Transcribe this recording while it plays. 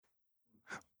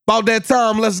About that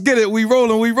time, let's get it. We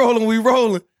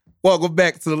rolling. Welcome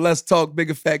back to the Let's Talk Big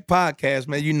Effect podcast,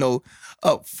 man. You know,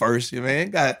 up first, man.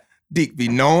 Got Deke be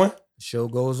knowing. The show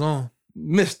goes on.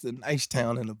 Mr.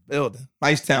 Nicetown in the building.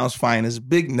 Nicetown's finest,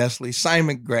 Big Nestle,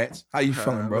 Simon Gratz. How you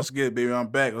feeling, bro? Let's get it, baby. I'm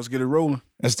back. Let's get it rolling.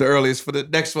 That's the earliest for the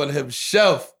next one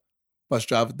himself. Bus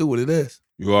driver, do what it is.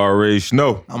 You already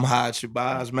know. I'm high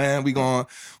Shabazz, man. We gonna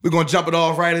jump it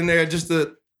off right in there. Just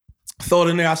to throw it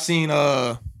in there.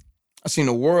 I seen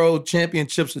the World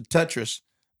Championships of Tetris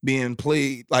being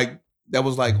played, like that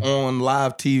was like on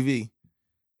live TV.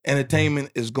 Entertainment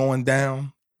is going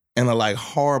down in a like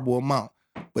horrible amount.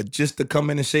 But just to come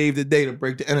in and save the day to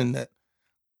break the internet,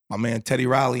 my man Teddy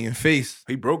Riley in Face.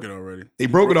 He broke it already. They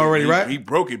broke it already, right? He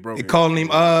broke it. They calling him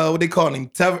what they call him?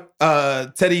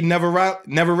 Teddy Never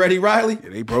Ready Riley. Yeah,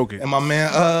 they broke it. And my man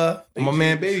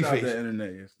Babyface The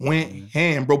internet, yes. went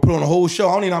ham, bro. Put on a whole show.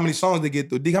 I don't even know how many songs they get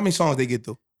through. Deke, how many songs they get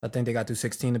through? I think they got through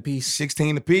 16 apiece.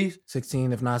 16 apiece?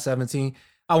 16, if not 17.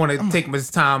 I want to take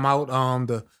this time out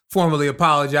to formally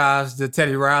apologize to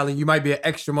Teddy Riley. You might be an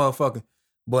extra motherfucker,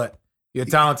 but you're a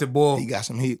talented boy. He got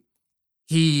some heat.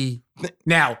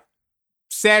 Now,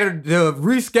 Saturday, the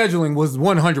rescheduling was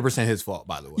 100% his fault,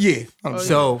 by the way. Yeah.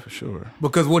 So, for sure.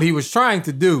 Because what he was trying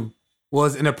to do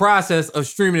was, in the process of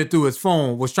streaming it through his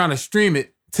phone, was trying to stream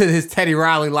it to his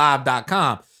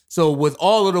TeddyRileyLive.com. So with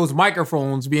all of those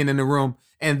microphones being in the room,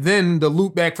 and then the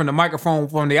loop back from the microphone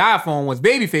from the iPhone once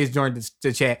Babyface joined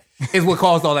the chat is what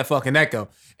caused all that fucking echo.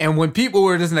 And when people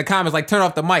were just in the comments like, turn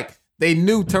off the mic, they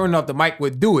knew turning off the mic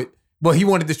would do it, but he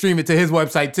wanted to stream it to his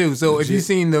website too. So if you've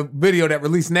seen the video that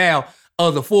released now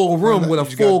of the full room with a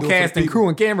full cast and crew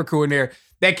and camera crew in there,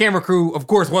 that camera crew, of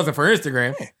course, wasn't for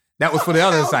Instagram. That was for the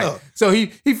other site. So he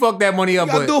fucked that money up.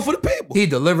 But do it for the people. He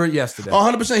delivered yesterday.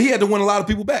 100%. He had to win a lot of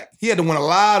people back.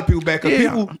 Because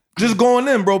people just going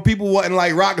in, bro. People wasn't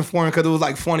like rocking for him because it was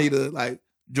like funny to like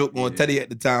joke on Teddy at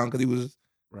the time because he was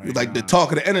like the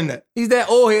talk of the internet. He's that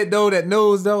old head though that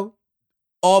knows though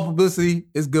all publicity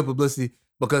is good publicity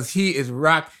because he is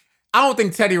rock. I don't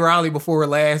think Teddy Riley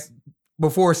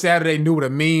before Saturday knew what a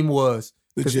meme was.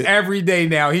 Because every day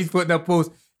now he's putting up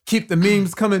posts. Keep the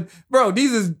memes coming. Bro,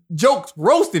 these is jokes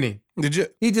roasting him.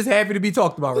 Legit. He just happy to be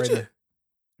talked about right now.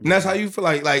 And that's how you feel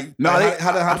like no,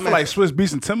 I feel like Swiss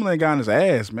Beats and Timberland got on his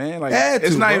ass, man. Like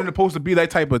it's not even supposed to be that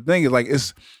type of thing. It's like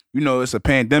it's a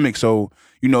pandemic, so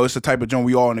it's the type of joint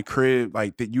we all in the crib,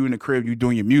 like that you in the crib, you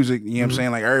doing your music, you know what I'm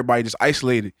saying? Like everybody just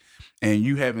isolated. And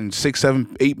you having 6,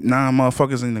 7, 8, 9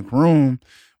 motherfuckers in the room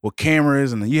with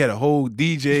cameras, and you had a whole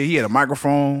DJ, he had a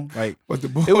microphone. Like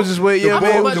it was just way, man.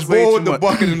 The boy with the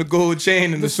bucket and the gold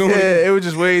chain and the suit. Yeah, it was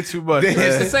just way too much.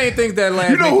 It's the same things that last.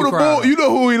 You know who the boy? You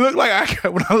know who he looked like?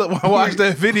 When I watched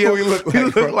that video, he looked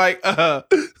like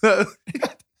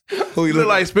who he looked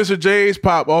like Spencer J's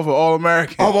Pop off of All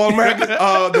American. Off All American,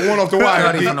 the one off the wire.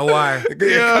 Cuddy from the wire.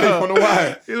 Yeah, from the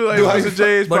wire. He looked like Spencer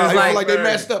J's Pop. But it's like they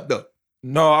matched up though.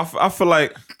 No, I feel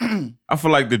like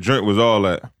the drink was all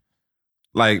that.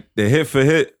 Like the hit for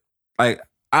hit, like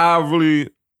I'm really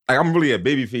a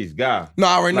Babyface guy. No,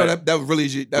 I already know that really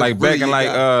like really back in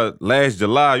last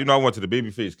July, I went to the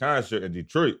Babyface concert in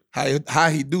Detroit. How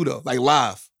he do though? Like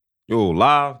live. Yo,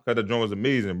 live, cause the joint was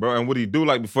amazing, bro. And what he do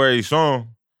like before every song,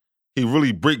 he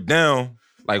really break down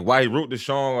like why he wrote the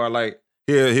song, or like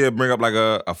he'll bring up like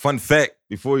a fun fact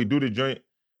before he do the joint.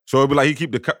 So it'd be like he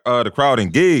keep the crowd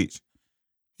engaged.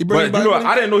 But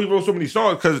I didn't know he wrote so many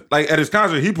songs because, like, at his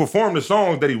concert, he performed the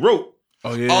songs that he wrote.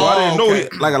 Oh yeah. So I didn't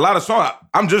know like a lot of songs.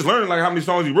 I'm just learning like how many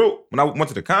songs he wrote when I went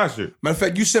to the concert. Matter of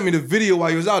fact, you sent me the video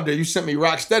while you was out there. You sent me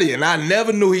Rock Steady, and I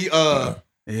never knew he like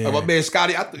my man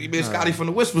Scotty. I thought Scotty from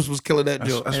the Whispers was killing that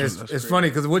joke. It's funny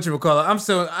because I'm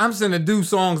sending to do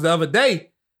songs the other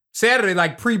day, Saturday,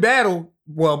 like pre-battle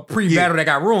that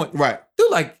got ruined. Right.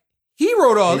 Dude, like. He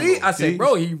wrote all these. I said,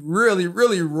 bro, he really,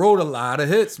 really wrote a lot of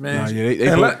hits, man.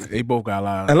 They both got a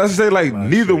lot. And let's say, like,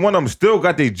 neither one of them still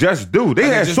got they just do. They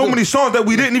had so many songs that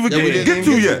we didn't even get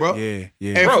to yet. Bro. Yeah.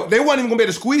 And bro, they wasn't even gonna be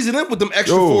able to squeeze it in with them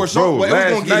extra 4 songs. But it was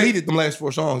gonna get heated them last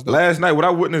 4 songs, though. Last night, what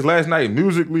I witnessed last night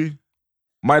musically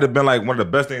might have been like one of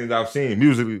the best things I've seen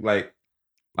musically. Like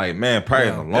man, probably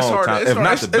in a long time. If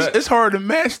not the best. It's hard to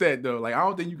match that though. Like I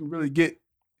don't think you can really get.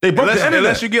 They broke the internet.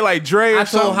 Unless you get like Dre or I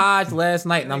something. told Hodge last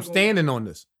night, and I'm standing on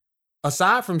this.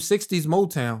 Aside from 60s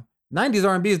Motown, 90s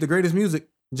R&B is the greatest music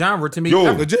genre to me. Yo,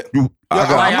 ever. Legit.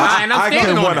 I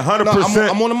can 100%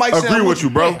 I'm on the mic agree with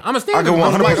you, bro. Yeah, I'm a stand I can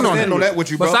 100% on that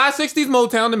with you, bro. Besides 60s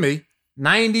Motown to me,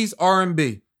 90s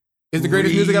R&B is the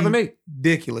greatest music ever made.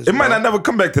 Ridiculous. It might not never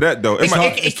come back to that though. It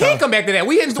can't come back to that.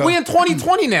 We in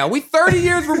 2020 now. We 30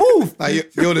 years removed.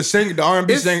 Like, yo, the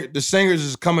R&B singer, the singers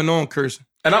is coming on cursing.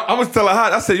 And I was telling her,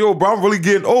 I said, yo, bro, I'm really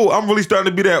getting old. I'm really starting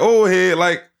to be that old head,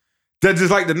 like, that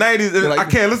just like the 90s. And like, I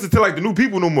can't listen to like the new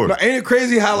people no more. No, ain't it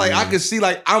crazy how like I can see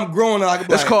like I'm growing up.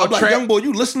 It's called like, trap. young boy,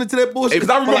 you listening to that bullshit? Because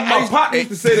I remember my pop used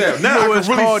to say that. Now I it's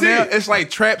can really called see now. it. It's like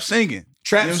trap singing.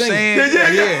 Trap You know what singing. I'm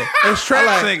saying? Yeah. It's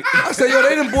trap singing. I said, yo,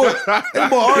 they done bought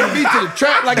R&B to the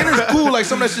trap. Like, it is cool. Like,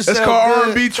 some of that shit It's sound called good.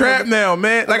 R&B trap now,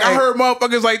 man. Like I heard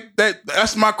motherfuckers like that.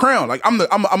 That's my crown. Like I'm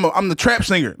the trap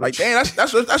singer. Like, damn,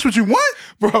 that's what you want,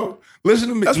 Bro, listen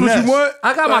to me. That's what you want.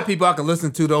 I got my people I can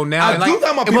listen to though now. I And do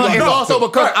got my people But I it's know. also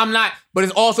because Right. I'm not. But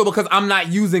it's also because I'm not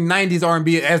using '90s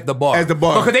R&B as the bar. As the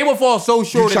bar. Because they will fall so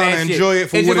short of trying that to shit. enjoy it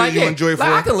for It's what just it is you enjoy it like,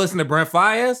 for. I can listen to Brent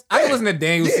Faiyaz. I can listen to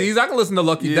Daniel C's. I can listen to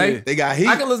Lucky Day. They got heat.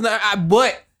 I can listen to.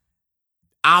 But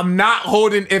I'm not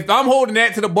holding. If I'm holding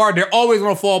that to the bar, they're always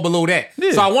gonna fall below that.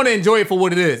 Yeah. So I want to enjoy it for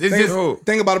what it is. It's just.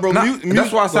 Think about it, bro.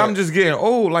 That's why I say Go I'm ahead. just getting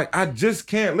old. Like, I just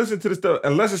can't listen to the stuff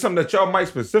unless it's something that y'all might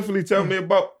specifically tell me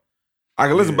about. I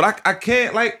can listen, but I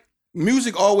can't, like.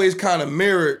 Music always kind of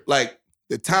mirrored like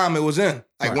the time it was in.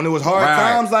 Like when it was hard Right.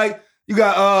 times, like you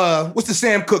got what's the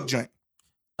Sam Cooke joint?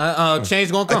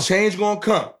 Change gonna come. A change gonna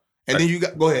come. And then you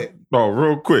got go ahead. Oh,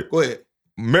 real quick. Go ahead.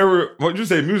 Mirror, what you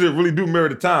say, music really do mirror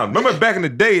the time. Remember back in the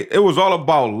day, it was all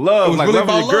about love, It was like really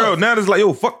loving your about girl. love. Now it's like,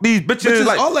 yo, fuck these bitches. Bitches,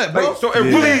 Like, all that, bro. like, so it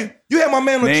really, You had my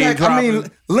man on the Name track. I mean,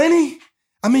 dropping. Lenny.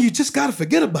 I mean, you just gotta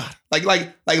forget about it.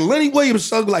 Like Lenny Williams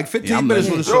sung like 15 I'm minutes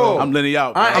Lenny. with the song. I'm Lenny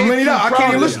out. I'm Lenny out. I can't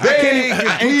even listen. I can't even.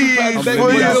 I ain't too proud to say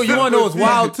Lenny it. out. You want to know what's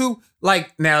wild too?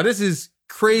 Like now, this is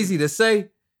crazy to say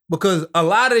because a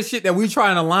lot of the shit that we try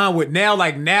and align with now,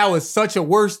 like now is such a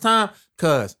worse time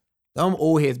because them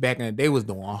old heads back in the day was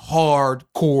doing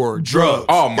hardcore drugs.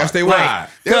 oh my Yes, they God.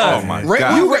 were. Oh my Ray,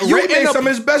 God. you Ray- made some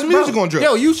of his best music on drugs.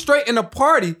 Yo, you straight in a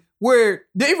party where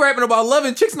they rapping about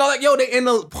loving chicks and all that. Yo, they in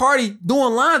the party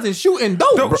doing lines and shooting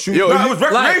dope. Yo, Yo, it was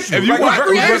recreational. If you Like, watch, it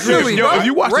was recreationally, yo, bro. if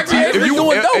you watch the Recreationally TV,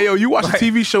 doing dope. you watch the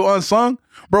TV show Unsung,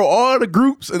 bro, all the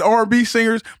groups and R&B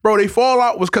singers, bro, they fall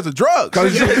out was because of drugs.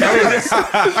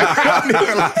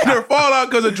 Their fallout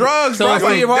because of drugs, So bro.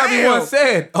 Steve Harvey damn. once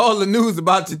said, all the news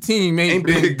about your team ain't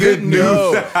been been good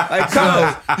news. Like, cuz, you You know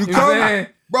what I'm come, saying?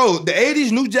 bro. The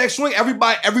 '80s, New Jack Swing.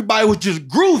 Everybody was just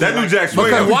grooving. That New like, Jack Swing.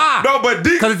 Because why? No, but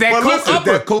Deke. 'Cause that but coke listen,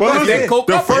 upper. that coke but upper. listen, That coke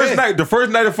the upper.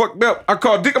 first night it fucked up. I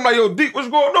called Deke. I'm like, yo, Deke, what's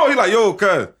going on? He like, yo,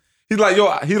 cuz. He's like,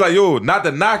 yo, not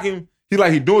to knock him. He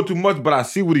like, he doing too much, but I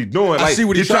see what he's doing. I Like, see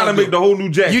what he's he's trying to trying to make the whole New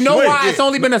Jack You know Swing. why? It's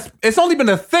only been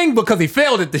a thing because he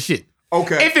failed at the shit.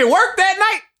 Okay. If it worked that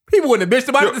night, people wouldn't have bitched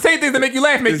about it. The same things that make you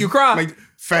laugh make you cry. Like,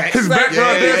 facts. His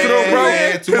background dancing, though, bro.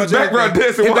 Yeah, too His much background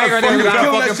dancing. His was background fucking dancing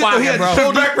up. was fucking fire, bro.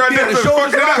 His background dancing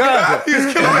was fucking up. He was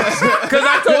killing that shit. Because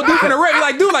I told Duke in the rap,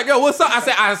 like, dude, like, yo, what's up? I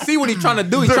said, I see what he's trying to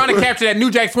do. He's trying to capture that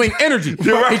New Jack Swing energy.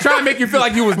 right. He's trying to make you feel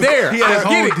like you was there. He had his I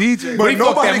get own it. DJ. But he But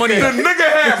fucked that money nobody The up. nigga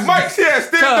had mics. He had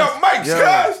stand-up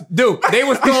mics, cuz. Dude, they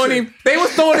was throwing him. They was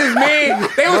throwing his man.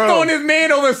 They was throwing his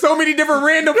man over so many different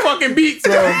random fucking beats,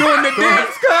 doing the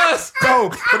dance, cuz. No,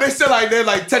 but they still like they're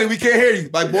like Teddy, we can't hear you.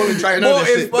 Like boy, trying Boy, that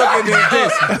it's shit. fucking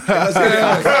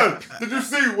intense. Cuz, did you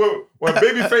see when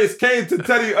Babyface came to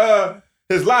Teddy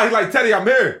his line? He like, Teddy, I'm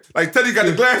here. Like Teddy got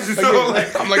the glasses on.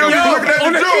 Like, I'm like, yo, yo, looking at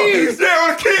on the the joint. keys. Yeah, on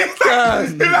the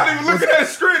keys. He's not even looking at the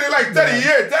screen. They like, Teddy,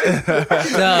 yeah, Teddy.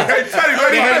 Hey, Teddy,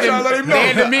 let They had, him let him they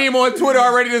had know. the meme on Twitter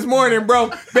already this morning, bro.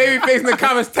 Babyface in the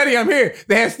comments, Teddy, I'm here.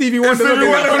 They had Stevie Wonder Stevie looking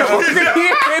Wonder.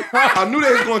 at I knew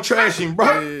they was gonna trash him,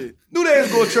 bro. Knew they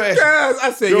was gonna trash him.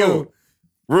 I said, yo.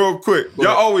 Real quick, y'all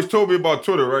always told me about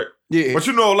Twitter, right? Yeah. But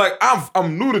you know, like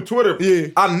I'm new to Twitter. Yeah.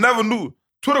 I never knew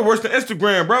Twitter worse than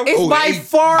Instagram, bro. It's by they-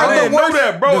 far I the didn't know worst.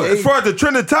 that, bro. Dude, As far as the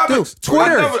trending topics, Dude,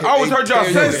 Twitter. I always heard y'all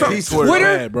They- say they- something. Twitter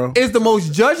Twitter bad, bro. is the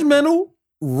most judgmental,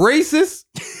 racist,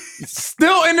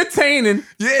 still entertaining,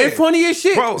 Yeah. and funny as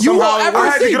shit Bro, you will somehow ever I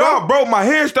had to see, get bro. off, bro. My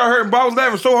hair started hurting, bro. I was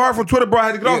laughing so hard from Twitter, bro. I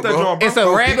had to get off that bro. joint, bro. It's a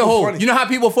Bro, rabbit people hole. funny. You know how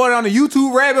people fall down the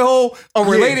YouTube rabbit hole of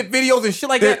related videos and shit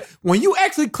like that? When you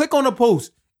actually click on a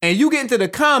post and you get into the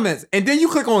comments and then you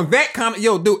click on that comment,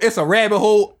 yo, dude, it's a rabbit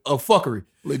hole of fuckery.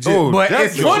 Legit. Oh, But that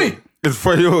it's joint. funny. It's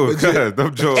for you, cuz.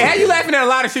 Them jokes. And how you laughing at a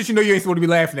lot of shit you know you ain't supposed to be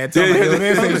laughing at. So I'm like, yo,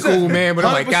 this ain't cool, man. But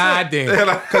I'm like, 100%. God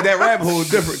damn. Cause that rabbit hole is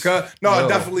different. Cause no,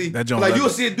 definitely. that joint Like like you'll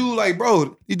that. see a dude like,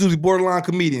 bro, these dudes be borderline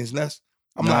comedians. And that's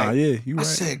I'm Nah, like, yeah, you I right.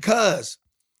 said, cuz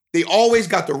they always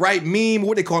got the right meme.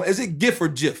 What they call it? Is it GIF or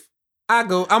GIF?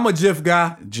 I'm a GIF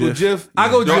guy. GIF. GIF. I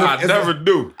go Yo, GIF. I never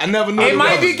do. I never knew It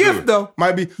might be was. GIF though.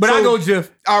 Might be, But So, I go GIF.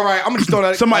 All right, I'm gonna just throw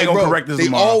that. Somebody gonna bro, correct this They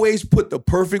tomorrow. always put the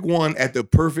perfect one at the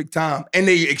perfect time, and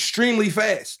they extremely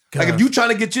fast. Like if you trying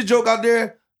to get your joke out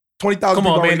there, 20,000.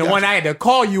 Come on, man. The one I had to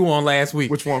call you on last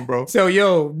week. Which one, bro? So,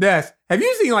 yo, Des, have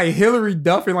you seen like Hillary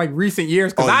Duff in like recent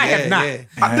years? Because Oh, I yeah, have not.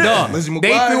 yeah. Dog, Lizzie they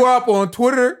McGuire. threw her up on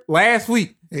Twitter last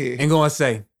week. and going to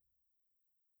say,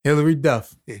 Hillary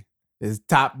Duff is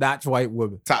top-notch white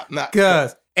woman. Top-notch.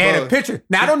 And a picture.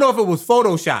 Now, I don't know if it was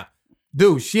Photoshop.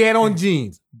 Dude, she had on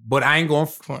jeans, but I ain't going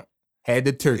front. Had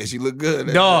the turkey. Yeah, she looked good.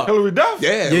 Dog. Hillary Duff?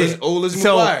 Yeah. Old as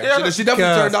McGuire. Yeah, she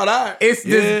definitely turned out all right. It's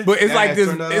this, but it's like this.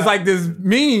 It's like this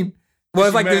meme. Well,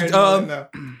 it's like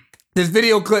this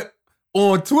video clip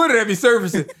on Twitter that be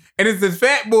surfacing, and it's this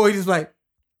fat boy. He's just like,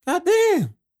 God damn,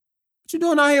 what you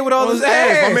doing out here with all this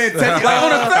ass? My man Teddy.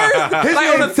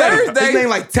 Like on a Thursday. His name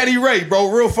like Teddy Ray, bro.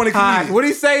 Real funny comedian. What'd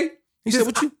he say? He said,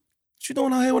 what you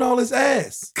doing out here with all this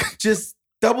ass? Just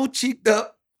double cheeked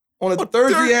up on a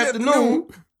Thursday afternoon.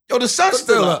 Yo, the sun's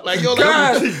still up. Like, yo,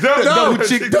 double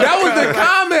cheeked up. That was the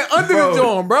comment under the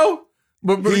joint, bro.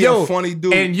 But yo, a funny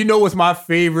dude. And you know what's my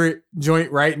favorite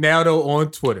joint right now though on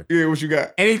Twitter? Yeah, what you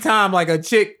got? Anytime like a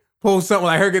chick posts something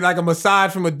like her getting like a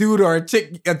massage from a dude, or a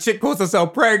chick posts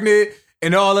herself pregnant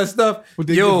and all that stuff.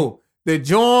 Yo, the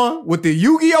joint with the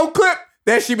Yu-Gi-Oh clip,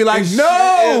 that should be like, it should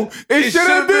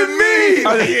have been me. He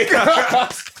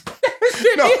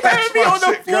had me on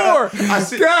the floor.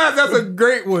 God, that's a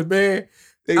great one, man.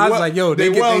 I was like, yo,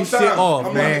 they get their shit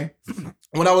off, man.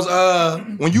 When I was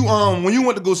when you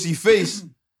went to go see Face,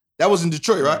 that was in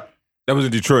Detroit, right? That was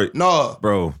in Detroit. No,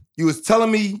 bro. You was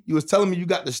telling me you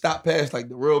got to stop past like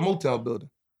the real Motown building.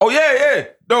 Oh yeah.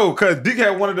 No, cause Deke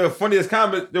had one of the funniest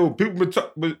comments. Yo, people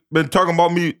been talking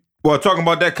about me, talking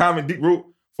about that comment Deke wrote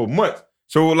for months.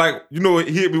 So like, he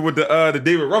hit me with the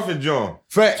David Ruffin John.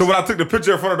 Facts. So when I took the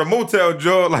picture in front of the motel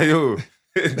John, like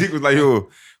Deke was like,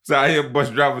 so I hear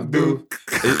bus driver dude.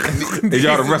 And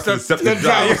y'all the rest of the septic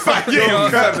driver. People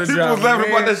was laughing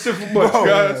about that shit for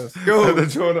months,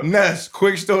 guys. Yo, Ness,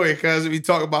 quick story, cuz we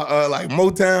talk about like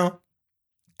Motown,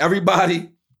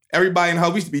 everybody in the house,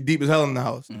 we used to be deep as hell in the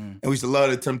house. And we used to love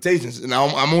the Temptations. And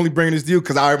I'm only bringing this to you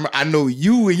because I know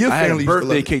you and your family. I had a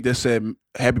birthday cake that said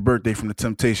 "Happy Birthday" from the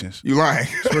Temptations. You lying?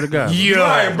 Swear to God. You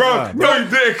lying, bro? No, you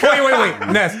did. Wait,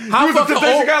 Ness. How fucking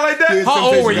old guy like that?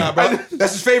 How old were you?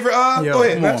 That's his favorite. Go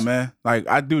ahead. Come on, man. Like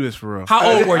I do this for real. How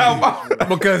old were you?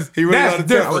 Because he really that's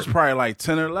different. I was probably like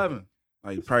 10 or 11.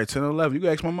 Like probably 10 or 11. You can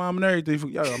ask my mom and everything.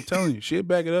 Yo, I'm telling you, she'd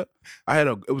back it up.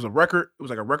 It was a record. It was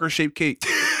like a record shaped cake.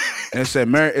 And it said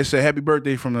 "Happy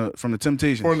Birthday" from the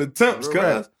Temptations. From the Temps,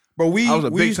 cuz. But I was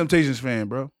a big Temptations fan,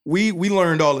 bro. We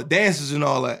learned all the dances and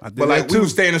all that. But like we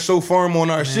was standing so firm on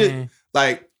our shit.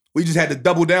 Like we just had to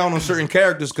double down on certain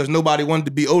characters because nobody wanted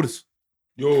to be Otis.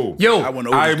 Yo, I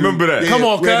remember that. Yeah, come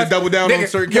on, we had to double down on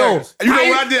certain characters. You know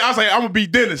what I did? I was like, I'm gonna be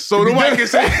Dennis, so nobody can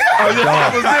say, I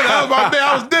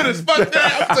was Dennis. Fuck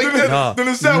that. I was like,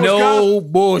 Dennis. No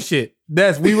bullshit.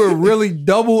 We were really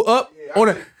double up on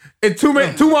it. And two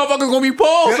motherfuckers gonna be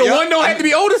Paul, so one don't have to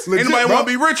be Otis. Anybody want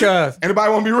to be Rich?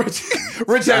 Anybody want to be Rich?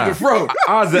 Rich had the fro.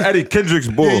 I was the Eddie Kendricks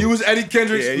boy. Yeah, you was Eddie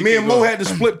Kendricks. Me and Mo had to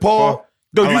split Paul.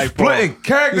 No, you splitting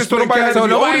characters, so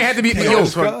nobody had to be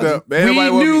Otis. We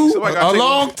knew a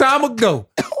long time ago.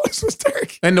 Otis was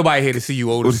turkey. Ain't nobody here to see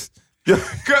you, Otis. They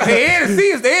had to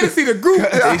see us. They had to see the group.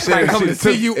 They said come to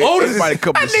see you, Otis. That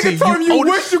nigga told him you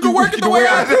wish you could work it the way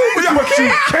I do. But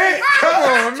you can't. Come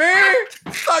on, man.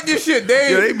 Talk your shit,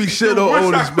 Dave. Yeah, they be shit on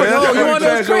Otis, man. Yo, you want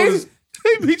to know crazy?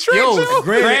 They be tragic.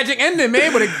 Tragic ending,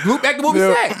 man. But it looped back to what we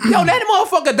said. Yo, that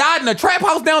motherfucker died in a trap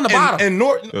house down the bottom. And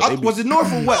North, was it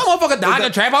North or West? That motherfucker died in a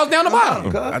trap house down the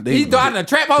bottom. He died in a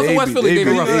trap house in West Philly.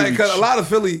 David Ruffin. Because a lot of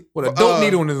Philly with a dope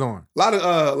needle in his arm.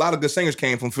 A lot of good singers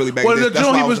came from Philly back then. Well,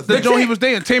 the joint he was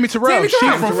dating, Tammy Terrell. She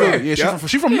from Philly. Yeah,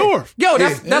 she from North. Yo,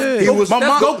 that's go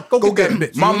get that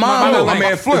bitch. My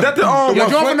man Flip. Is that the Yo,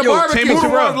 from the barbecue. Tammy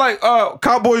Terrell like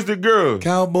Cowboys the girl.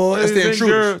 Cowboys. That's the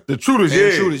Intruders. The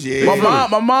Intruders, yeah.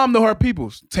 My mom know her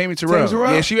peoples. Tammy Terrell.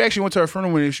 Yeah, she actually went to her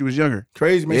funeral when she was younger.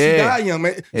 Crazy, man. She died young,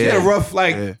 man. She had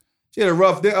a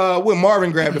rough, when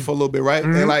Marvin grabbed her for a little bit, right?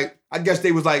 And like, I guess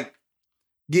they was like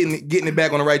getting it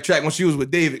back on the right track when she was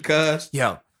with David, cuz.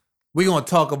 Yo, we gonna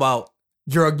talk about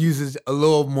drug usage a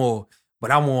little more,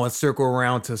 but I want to circle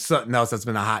around to something else that's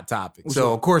been a hot topic.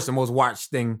 So, of course, the most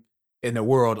watched thing in the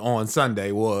world on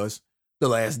Sunday was The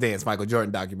Last Dance, Michael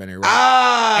Jordan documentary. Right?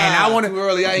 And I want to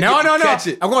early. I ain't catch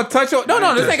it. I'm gonna touch on.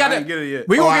 No, this ain't got that.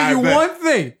 We gonna give you one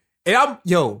thing.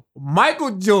 And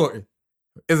Michael Jordan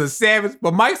is a savage,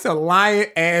 but Mike's a lying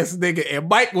ass nigga, and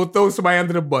Mike will throw somebody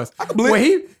under the bus. When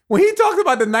he talks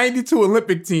about the '92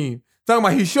 Olympic team, talking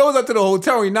about he shows up to the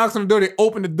hotel, he knocks on the door, they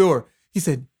open the door. He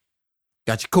said,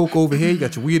 "Got your coke over here, you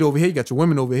got your weed over here, you got your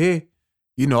women over here."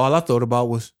 All I thought about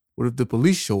was, what if the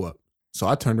police show up? So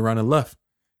I turned around and left.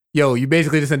 Yo, you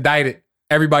basically just indicted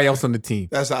everybody else on the team.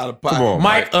 That's out of pocket. Come on,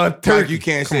 Mike, a turkey. You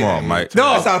can't say Come on, Mike.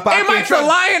 No, and Mike's a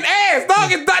lying ass.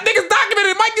 Dog, niggas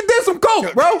documented Mike did some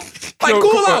coke, bro. Like,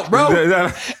 cool out, bro.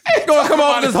 Ain't gonna come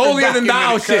off this holier than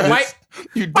thou shit, Mike.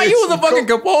 Mike, you was a fucking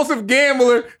compulsive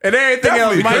gambler and everything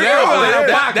else, Mike.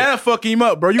 That'll fuck him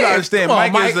up, bro. You gotta understand,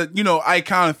 Mike is a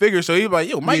iconic figure, so he's like,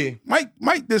 yo, Mike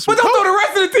this. But don't throw the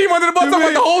rest of the team under the bus.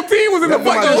 Like the whole team was in the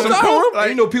fucking room.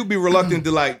 Like, people be reluctant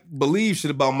to like believe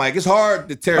shit about Mike. It's hard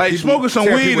to tear like people, smoking some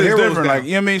weed is different. Down. Like,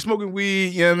 you know what I mean? Smoking weed,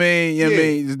 you know what I mean? You know what I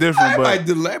mean? It's different. Everybody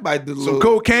did a little some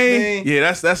cocaine.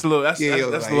 Yeah, that's a little that's a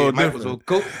little Mike different. was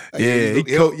coke. Yeah, he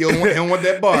don't want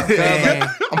that bar.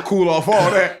 I'm cool off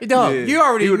all that. Dog, you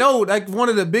already know, like, one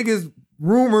of the biggest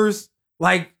rumors,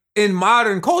 like, in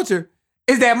modern culture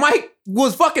is that Mike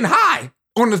was fucking high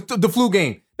on the flu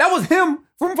game. That was him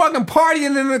from fucking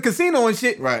partying in the casino and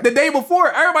shit the day before.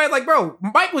 Everybody's like, bro,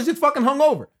 Mike was just fucking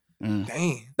hungover.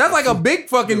 Damn. That's like a big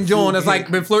fucking joint that's like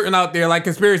been flirting out there, like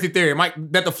conspiracy theory. Mike,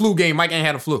 that the flu game, Mike ain't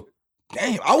had a flu.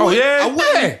 Damn. I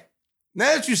wouldn't.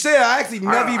 Now that you say it, I actually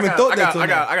never even thought that. I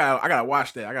gotta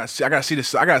watch that. I gotta see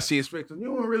this. I gotta see his face. You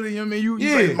don't really, you know what I mean?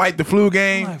 You like Mike the flu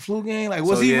game. Like flu game. Like,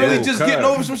 was he really just getting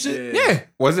over some shit? Yeah.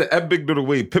 Was it epic the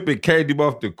way Pippen carried him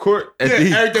off the court?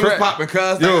 Everything was popping,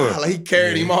 cuz. Like, he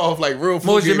carried him off like real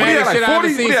flu. Most dramatic shit I ever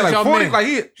seen since y'all men.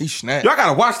 Like he snapped. Y'all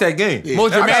gotta watch that game.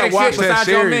 Most dramatic shit besides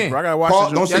y'all men. I gotta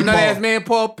watch this. That nut-ass man,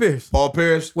 Paul Pierce.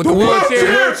 With the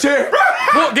wheelchair.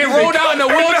 Get rolled out in the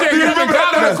wheelchair.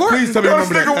 Please tell me this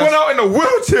nigga went out in the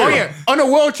wheelchair. Oh yeah, on a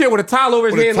wheelchair with a towel over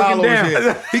his head looking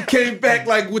down. He came back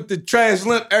like with the trash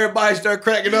limp. Everybody started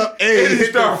cracking up. Hey, he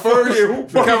hit the first. He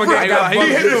hit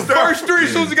the first three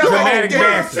as soon as he got dramatic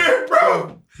bastard,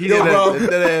 bro. He did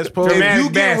that ass pose. If you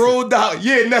get rolled out,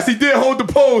 Ness, he did hold the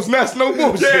pose. Ness, no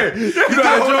bullshit. You know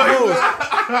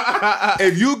how to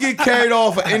If you get carried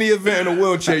off at any event in a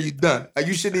wheelchair, you done. Like,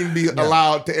 you shouldn't even be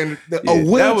allowed to enter a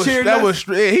wheelchair.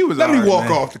 He was. Let me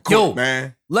walk off the court,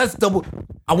 man. Let's double.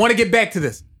 I want to get back to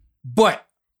this, but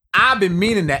I've been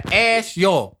meaning to ask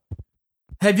y'all.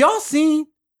 Have y'all seen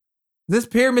this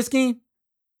pyramid scheme?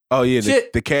 Oh yeah,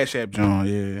 the Cash App John.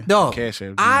 Yeah, dog. Cash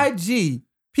App John. IG.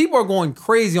 People are going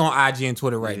crazy on IG and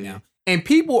Twitter right now. And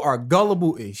people are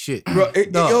gullible as shit. Bro,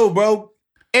 bro.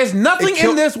 There's nothing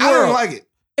in this world. I don't like it.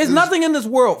 There's nothing in this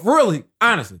world, really,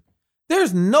 honestly.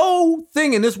 There's no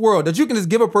thing in this world that you can just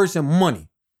give a person money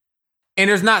and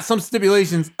there's not some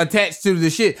stipulations attached to the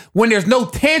shit when there's no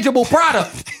tangible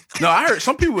product. No, I heard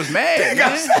some people was mad.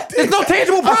 There's no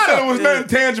tangible product. There was nothing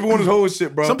tangible on this whole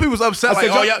shit, bro. Some people was upset like,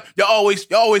 y'all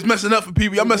always messing up for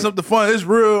people. Y'all messing up the fun. It's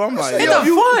real. I'm like, it's not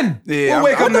fun. Yeah,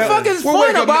 what the fuck is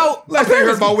fun about? Let's hear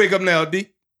about Wake Up Now, D.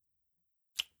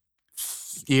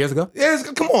 Years ago.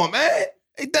 Come on, man.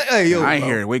 Hey, yo, I ain't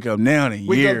heard Wake Up Now in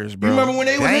years, bro. You remember when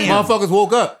they was in? Motherfuckers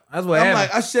woke up. That's what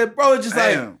happened. I said, bro, it's just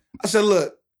like, I said,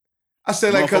 look. I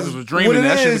said, like, because was dreaming.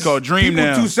 That shit be called Dream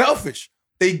Now. People too selfish.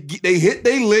 They hit,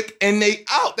 they lick, and they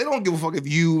out. They don't give a fuck if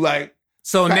you, like.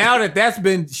 So now that's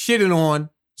been shitting on.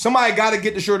 Somebody got to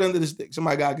get the short end of the stick.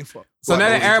 Somebody got to get fucked. So now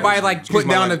that everybody, like, put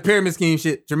down the pyramid scheme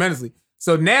shit tremendously.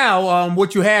 So now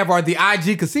what you have are the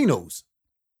IG casinos.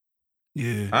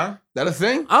 Yeah. Huh? That a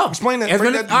thing? Oh. Explain that. All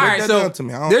right, so to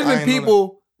me. There's been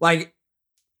people, like,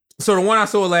 so the one I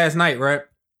saw last night, right?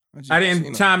 I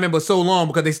didn't chime in but so long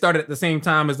because they started at the same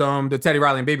time as the Teddy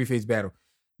Riley and Babyface battle.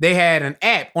 They had an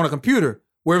app on a computer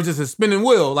where it was just a spinning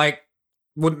wheel. Like,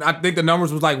 I think the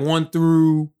numbers was like 1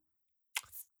 through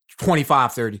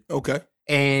 25, 30. Okay.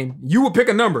 And you would pick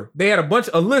a number. They had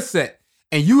a list set,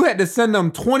 and you had to send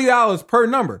them $20 per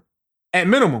number at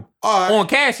minimum on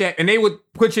Cash App, and they would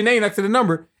put your name next to the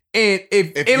number. And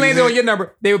if it landed on your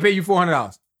number, they would pay you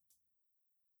 $400.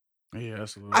 Yeah,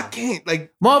 that's a little. I can't,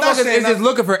 like, motherfuckers is just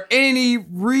looking for any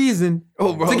reason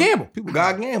to gamble. People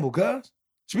gotta gamble, cuz.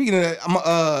 Speaking of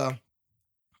that,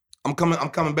 I'm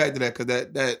coming back to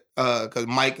that because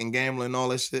Mike and gambling and all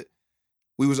that shit.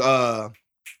 We was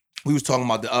talking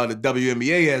about the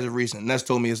WNBA as of recent. Ness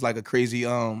told me it's like a crazy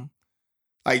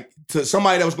like to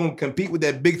somebody that was gonna compete with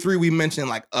that big three we mentioned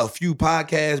like a few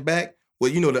podcasts back.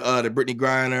 Well, you know the Brittany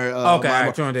Griner,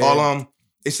 all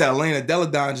they said Elena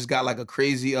Deladon just got like a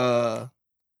crazy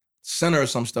center or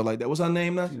some stuff like that. What's her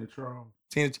name now? Tina Charles.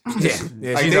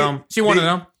 Yeah, like she one of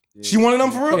them. Yeah. She one of them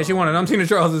for real? Yeah, she one of them. Tina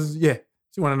Charles is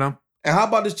she one of them. And how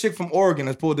about this chick from Oregon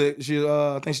that's pulled did she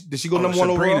go number one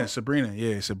overall? Sabrina.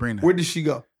 Where did she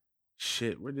go?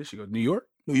 Shit, where did she go? New York?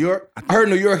 New York? I heard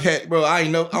New York had, bro, I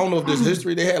don't know if there's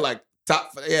history. They had like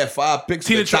 5 picks.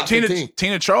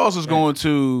 Tina Charles is going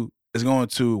to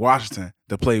Washington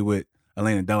to play with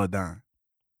Elena Deladon.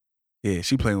 Yeah,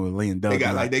 she playing with Elena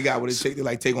Deladon. They got what it take to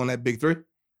like take on that big three.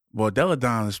 Well,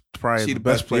 Deladon is probably the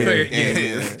best player.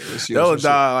 Yeah.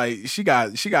 Deladon, like she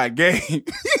got game.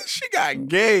 She got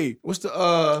gay. What's the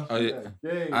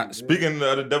speaking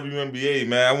of the WNBA,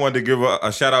 man, I wanted to give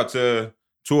a shout out to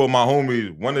two of my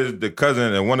homies. One is the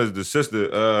cousin and one is the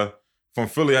sister from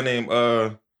Philly. Her name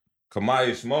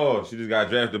Kamaya Small. She just got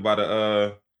drafted by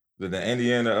the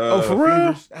Indiana. For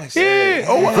real?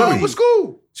 Yeah. What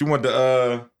school? She went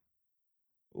to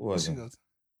what was it?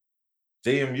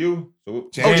 JMU.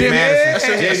 James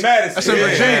Madison. James Madison. That's in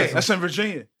Virginia. That's in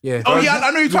Virginia. Yeah. Oh yeah,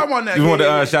 I know you're talking about that. You want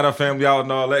to shout out family out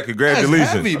and all that. Congratulations.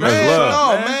 That's heavy, man. That's love.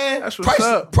 Oh, man. That's what's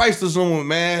up. Priceless on,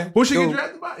 man. Who she get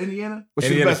drafted by? Indiana.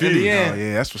 Indiana. Oh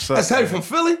yeah, that's what's up. That's heavy from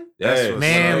Philly. Yeah,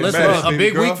 man. Listen, a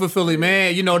big week for Philly,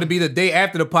 man. You know, to be the day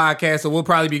after the podcast, so we'll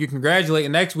probably be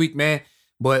congratulating next week, man.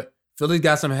 But Philly's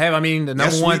got some heavy. I mean, the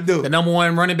number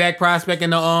one running back prospect in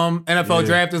the NFL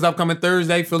draft is upcoming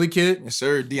Thursday. Philly kid, yes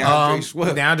sir.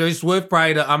 DeAndre Swift.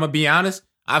 Probably. I'm gonna be honest.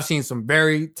 I've seen some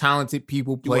very talented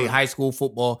people play high school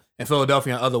football in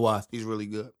Philadelphia and otherwise. He's really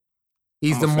good.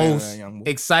 He's the most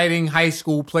exciting high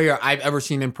school player I've ever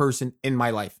seen in person in my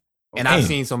life. And I've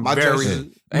seen some me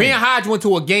and Hodge went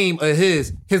to a game of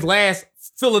his last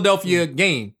Philadelphia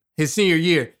game, his senior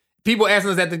year. People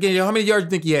asking us at the game, how many yards do you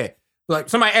think he had? Like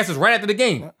somebody asked us right after the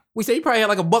game. We say he probably had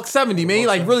like $170, man. He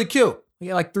like really killed. He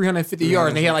had like 350 yards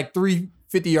and he had like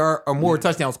 350-yard or more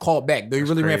touchdowns called back. Though he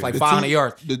really ran for like 500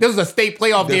 yards. This was a state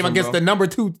playoff game against the number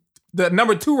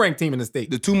two ranked team in the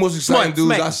state. The two most exciting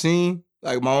dudes I seen,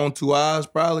 like my own two eyes,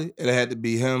 probably, it had to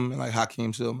be him and like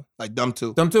Hakeem Silva. Like them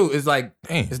two. Them two is like,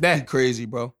 it's that. He crazy,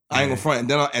 bro. I ain't gonna front.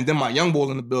 And then my young boy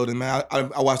in the building, man.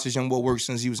 I watched this young boy work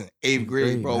since he was in 8th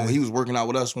grade, bro. He was working out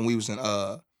with us when we was in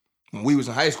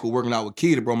high school, working out with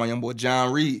Keita, bro. My young boy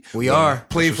John Reed.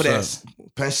 Played for that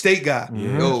Penn State guy.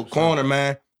 Yo, corner,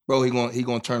 man. Bro, he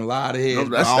gonna turn a lot of heads.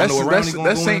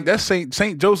 That's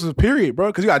St. Joseph's period, bro.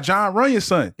 Because you got John Runyon's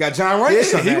son. Got John Runyon's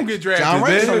son. He gonna get drafted. John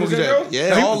Runyon's son was drafted.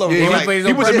 Yeah, all of them.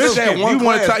 He was in Michigan. He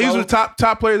was the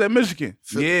top player at Michigan.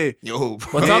 Yeah. Yo.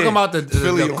 But talking about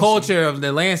the culture of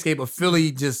the landscape of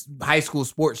Philly, just high school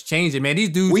sports changing, man. These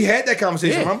dudes. We had that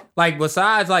conversation, remember? Like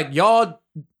besides, like y'all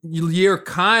year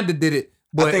kinda did it.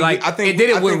 But I think it did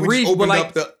it with Reed, but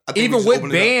like even with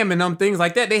Bam and them things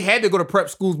like that, they had to go to prep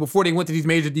schools before they went to these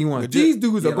major D1s. These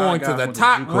dudes are going to the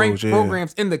top ranked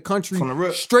programs in the country,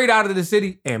 straight out of the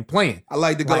city and playing. I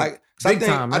like the guy. Like, big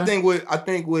time, man. I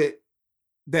think with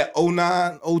that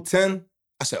 09, 010,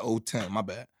 I said 010, my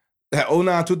bad. That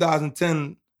 09,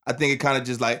 2010, I think it kind of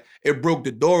just like it broke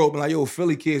the door open. Like, yo,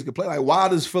 Philly kids could play. Like, why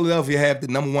does Philadelphia have the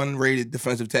number 1 rated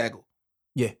defensive tackle?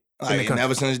 Yeah, like, and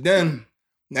ever since then.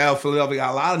 Now Philadelphia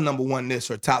got a lot of number 1 this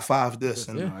or top 5 this,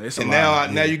 and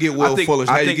now you get Will Fuller,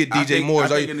 now you get DJ Moore.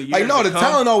 Like no, the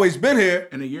talent always been here.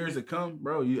 In the years to come,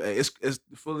 bro, it's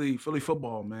Philly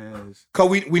football, man. Cause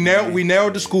we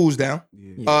narrowed the schools down.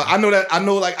 Yeah. I know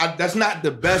that's not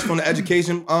the best on the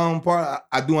education part.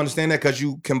 I do understand that because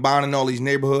you combining all these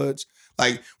neighborhoods.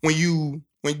 Like when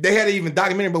they had it even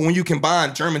documented, but when you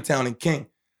combine Germantown and King.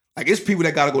 Like, it's people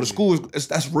that got to go to schools.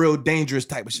 That's real dangerous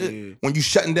type of shit. Yeah. When you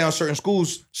shutting down certain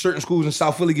schools in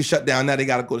South Philly get shut down. Now they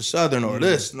got to go to Southern or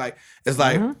this. And like, it's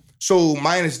like, so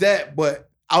minus that. But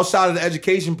outside of the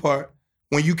education part,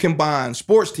 when you combine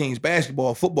sports teams,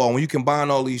 basketball, football, when you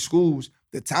combine all these schools,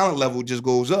 the talent level just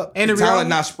goes up. And the talent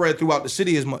not spread throughout the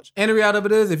city as much. And the reality of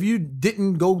it is, if you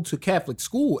didn't go to Catholic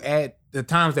school at the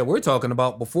times that we're talking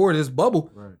about before this bubble,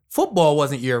 football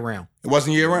wasn't year round. It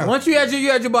wasn't year round. Once you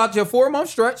had about your 4-month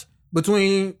stretch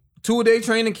between 2-a-day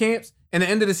training camps and the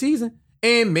end of the season,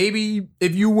 and maybe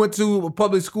if you went to a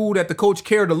public school that the coach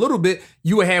cared a little bit,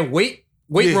 you would have weight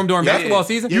room during basketball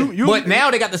season. But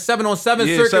now they got the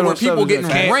 7-on-7 circuit where people getting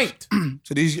ranked.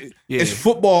 So it's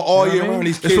football all year round.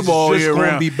 These kids football just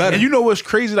going to be better. And you know what's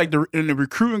crazy? Like in the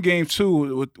recruiting game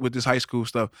too, with this high school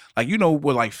stuff. Like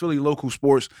with like Philly local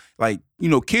sports, like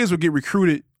kids will get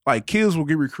recruited. Like kids will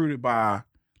get recruited by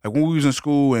like when we was in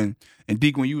school and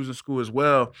Deke when you was in school as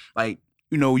well. Like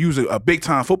you was a big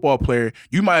time football player.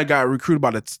 You might have got recruited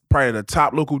by probably the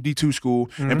top local D2 school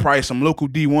and probably some local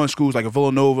D1 schools like a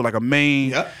Villanova, like a Maine.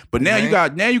 Yep. But now you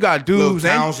got dudes.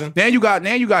 Now you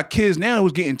got kids now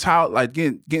who's getting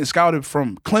getting scouted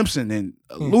from Clemson and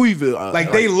Louisville.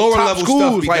 Like they lower level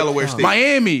schools like Delaware State,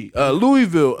 Miami,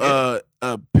 Louisville,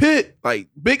 Pitt, like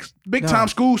big time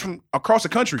schools from across the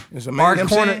country. The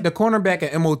cornerback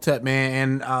at Imhotep, man,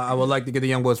 and I would like to give the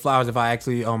young boys flowers if I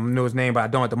actually know his name, but I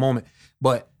don't at the moment.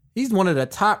 But he's one of the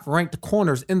top ranked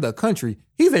corners in the country.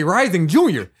 He's a rising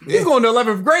junior. He's going to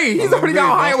 11th grade. He's already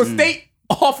got Ohio State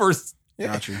offers.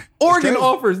 Got you. Oregon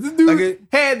offers. This dude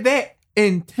had that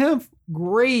in 10th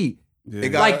grade.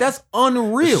 Like that's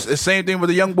unreal. It's the same thing with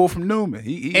the young boy from Newman.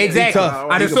 Exactly.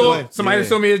 I just saw somebody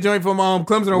showed me a joint from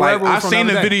Clemson or wherever. I seen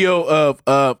the video of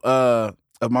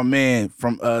my man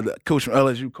from the coach from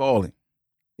LSU calling.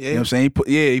 Yeah. You know what I'm saying?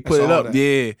 He put it up. That.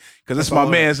 Yeah. Because it's my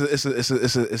man.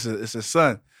 It's a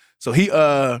son.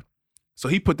 So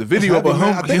he put the video up of him.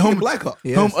 I think he's Blackhawk.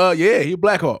 He a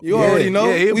Blackhawk. You already know.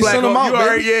 Yeah, we sent him out,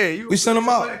 baby. We sent him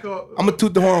out. I'm gonna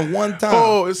toot the horn one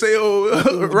time.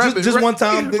 Just one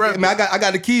time. Man, I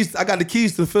got the keys. I got the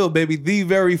keys to the field, baby. The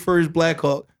very first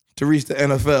Blackhawk to reach the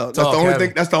NFL. That's the only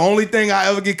thing. That's the only thing I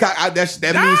ever get caught.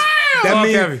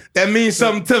 That means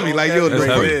something to me. Like, yo,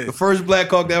 the first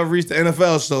Blackhawk that ever reached the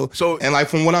NFL. So and like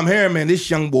from what I'm hearing, man, this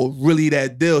young boy really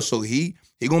that deal. So he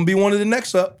gonna be one of the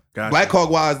next up. Blackhawk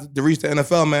wise to reach the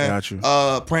NFL, man. Got you.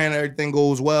 Praying everything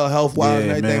goes well, health wise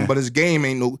and everything. Man. But his game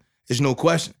there's no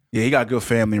question. Yeah, he got good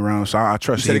family around, so I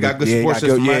trust him. He got good support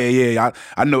system.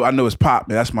 I know his pop,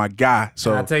 man. That's my guy.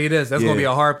 So I'll tell you this, that's gonna be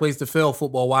a hard place to fill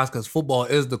football wise because football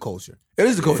is the culture. It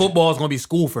is the culture. Football is gonna be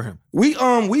school for him. We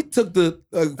took the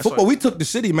football. We took the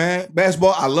city, man.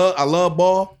 Basketball. I love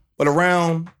ball, but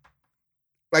around.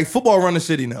 Like football run the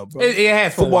city now, bro. It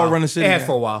has for football a while. Run the city. It has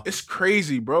for a while. It's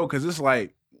crazy, bro, because it's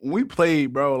like when we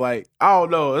played, bro. Like I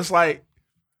don't know. It's like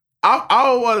I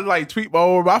don't want to like tweet my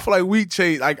own, but I feel like we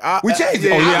changed. Like we changed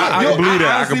it. I can believe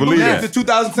that. I can believe that. The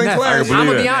 2010 class. I'm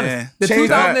gonna be honest. The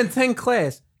 2010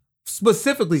 class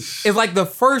specifically is like the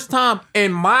first time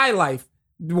in my life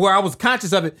where I was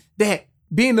conscious of it that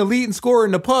being the leading scorer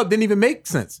in the pub didn't even make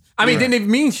sense. I mean, it didn't even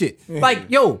mean shit. Like,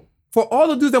 yo. For all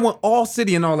the dudes that went all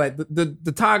city and all that,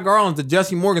 the Ty Garlands, the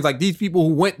Jesse Morgans, like these people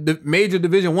who went the major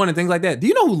Division I and things like that. Do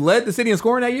you know who led the city in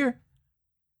scoring that year?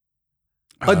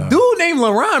 A dude named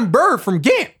LaRon Bird from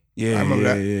Gant. Yeah, I remember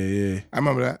that. I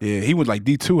remember that. Yeah, he was like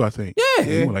D2, I think. Yeah.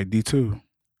 He was like D2. All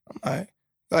right.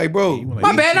 Like, bro.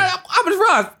 My bad. I was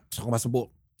wrong. Talking about some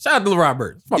bull. Shout out to LaRon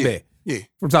Bird. My bad. Yeah.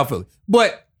 From South Philly.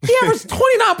 But he averaged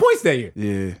 29 points that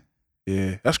year.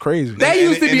 Yeah, that's crazy. That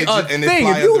used to be a thing.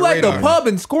 If you let the pub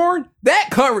and scoring, that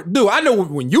covered. Dude, I know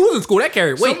when you was in school, that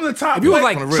carried weight. Some of the top, if you was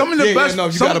like some of the best,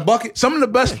 you got a bucket. Some of the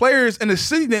best players in the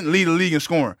city didn't lead the league in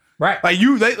scoring. Right,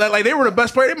 like they were the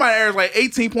best player. They might average like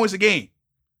 18 points a game,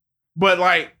 but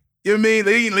like you know what I mean,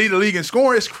 they didn't lead the league in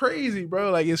scoring. It's crazy, bro.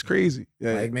 Like it's crazy.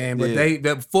 Yeah. Like man, but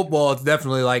the football is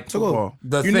definitely like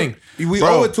the thing. We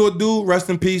owe it to a dude. Rest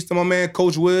in peace to my man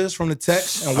Coach Wiz from the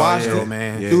Tex and Washington. Yeah,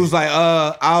 man. Dude's like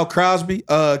Al Crosby,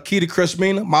 Keita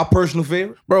Crispina, my personal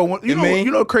favorite. Bro, you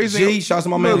know crazy. Shouts to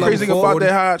my man. Crazy thing about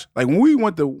that Hodge. Like when we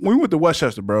went to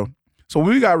Westchester, bro. So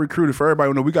we got recruited. For everybody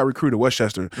who know, we got recruited to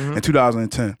Westchester in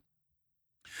 2010.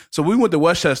 So we went to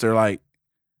Westchester like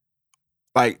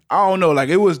I don't know, like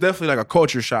it was definitely like a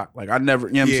culture shock. Like I never,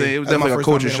 you know what I'm saying? It was definitely a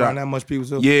culture shock. That much people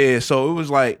too. Yeah, so it was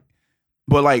like,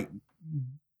 but like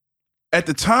at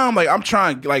the time, like I'm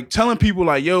trying, like telling people,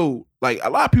 like yo, like a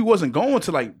lot of people wasn't going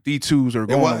to like D2s or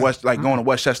going to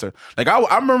Westchester. Like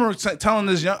I remember telling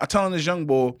this young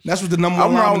boy, that's what the number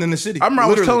one lineman in the city. I remember I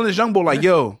was telling this young boy, like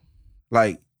yo,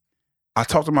 like I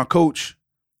talked to my coach,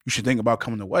 you should think about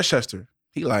coming to Westchester.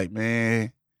 He like,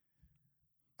 man.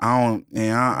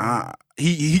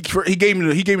 He gave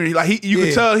me like you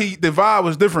could tell the vibe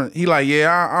was different. He like,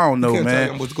 I don't know,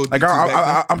 man. Like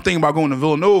I'm thinking about going to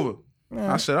Villanova.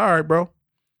 I said, all right, bro.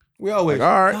 We always like,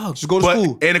 all right, just go to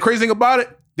school. And the crazy thing about it,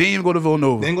 they didn't even go to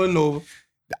Villanova. They didn't go to Nova.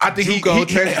 I think he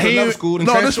transferred to another school.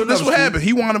 No, this what happened.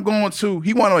 He wound up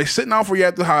like sitting out for you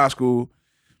after high school.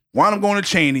 Wound up going to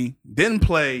Cheney. Didn't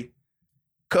play.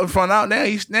 Come find out now.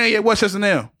 He's at Westchester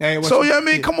now. So yeah, I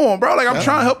mean, come on, bro. Like I'm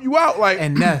trying to help you out. Like,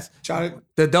 and that's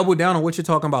the double down on what you're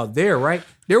talking about there, right?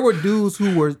 There were dudes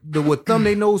who were with them.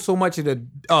 They know so much of the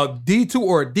D2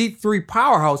 or a D3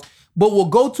 powerhouse, but will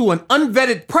go to an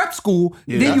unvetted prep school.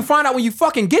 Yeah. Then you find out when you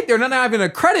fucking get there, they're not even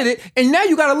accredited, and now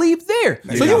you got to leave there.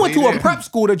 So you went to a prep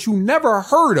school that you never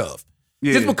heard of.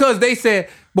 Yeah. Just because they said,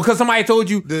 because somebody told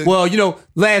you, well, you know,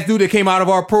 last dude that came out of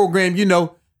our program, you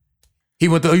know, he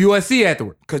went to USC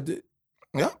afterward.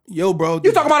 Yo, bro.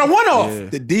 You talking about a one-off. Yeah.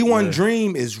 The D1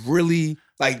 dream is really,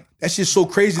 like, that's just so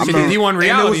crazy. I mean, the D1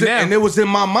 reality now. And it was in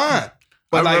my mind.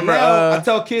 But I remember, now, I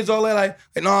tell kids all that, like,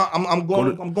 no, I'm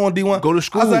going D1. Go to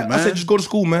school, man. I said, just go to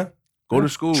school, man. Go to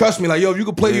school. Trust me, like, yo, if you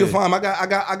can play, you're fine. I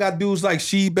got dudes like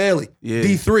Sheed Bailey,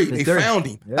 D3. They found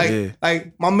him.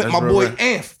 Like my boy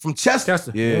Anf from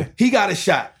Chester. Yeah. He got a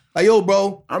shot. Like, yo,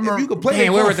 bro, I remember, if you could play,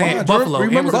 where was that? Buffalo. I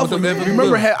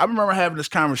remember having this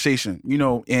conversation, you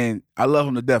know, and I love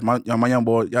him to death. My young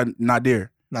boy,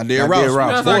 Nadir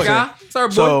Rouse.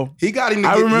 So he got him.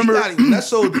 I remember. That's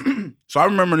so. So I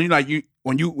remember, you know, like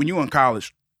when you in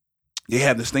college, they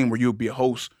have this thing where you'll be a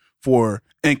host for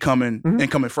incoming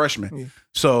freshmen. Yeah.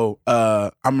 So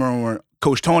I remember when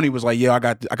Coach Tony was like, "Yeah, I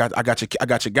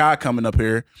got your guy coming up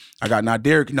here. I got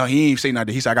Nadir. No, he ain't say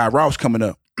Nadir. He said I got Rouse coming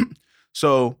up."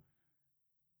 So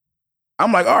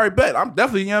I'm like, all right, bet. I'm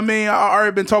definitely, you know what I mean? I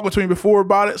already been talking to him before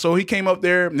about it. So he came up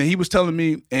there and he was telling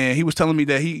me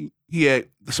that he had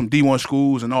some D1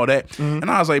 schools and all that. Mm-hmm.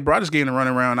 And I was like, bro, I just gave him a run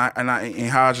around and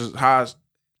Hodge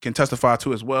can testify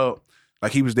to as well.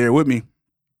 Like he was there with me.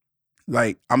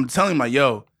 Like I'm telling him like,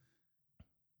 yo,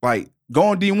 like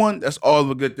going D1, that's all of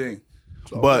a good thing.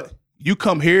 But you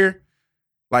come here,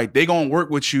 like they gonna work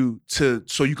with you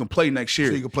so you can play next year.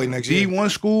 So you can play next year.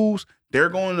 D1 schools, they're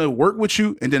going to work with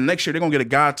you, and then next year they're gonna get a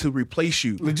guy to replace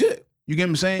you. Legit. You get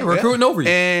what I'm saying? Yeah, recruiting over you.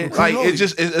 And like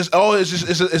it's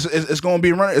gonna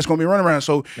be running around.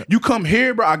 So you come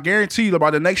here, bro. I guarantee you,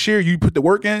 about the next year, you put the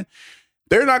work in.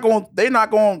 They're not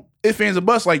going if fans a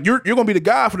bust. Like you're gonna be the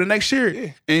guy for the next year.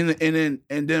 Yeah.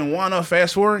 And then wound up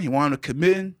fast forward. He wound up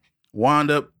committing.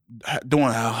 Wound up doing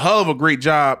a hell of a great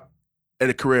job at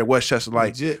a career at Westchester.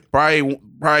 Like probably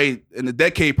in the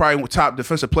decade, probably top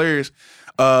defensive players.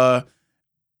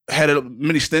 Had a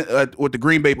mini stint with the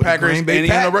Green Bay Packers, and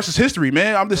the rest is history,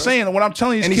 man. I'm just saying, when I'm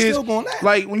telling these kids,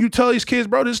 like when you tell these kids,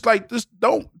 bro, just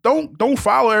don't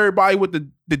follow everybody with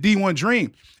the D1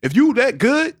 dream. If you that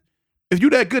good,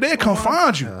 they'll come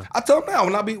find you. I tell them now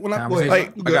when I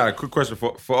like, I got a quick question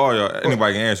for all y'all.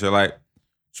 Anybody can answer. Like,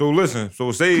 so listen,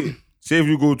 say if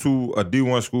you go to a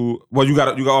D1 school, well, you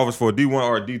got offers for a D1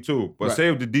 or a D2, but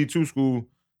say if the D2 school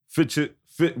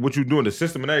fit what you doing, the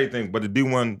system and everything, but the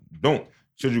D1 don't.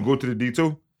 Should you go to the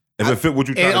D2? If it fit what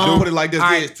you trying to do? Put it like this.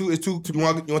 It's two. You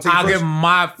want to take it I'll give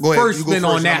my first spin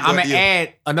on that. I'm going to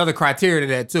add another criteria to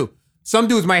that, too. Some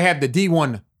dudes might have the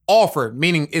D1 offer,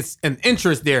 meaning it's an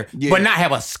interest there, but not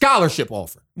have a scholarship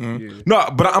offer. Mm-hmm. Yeah. No,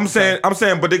 but I'm saying,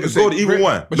 but they could go to either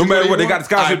one. No matter what, they got the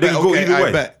scholarship, they can go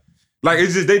either way. Like,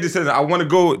 it's just, they just said, I want to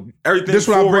go, everything. This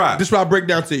is what I break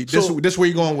down to you. This where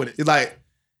you're going with it. It's like,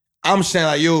 I'm saying,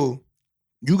 like, yo,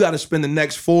 you got to spend the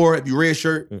next 4, if you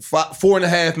redshirt,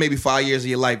 4.5, maybe 5 years of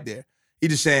your life there. He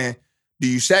just saying, do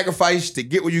you sacrifice to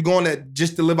get where you're going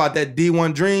just to live out that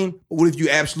D1 dream? Or what if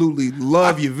you absolutely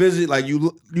love your visit? Like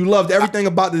you loved everything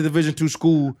about the Division II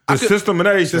school, the system and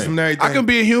everything. I can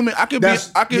be a human. I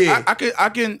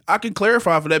can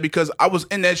clarify for that because I was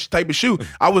in that type of shoe.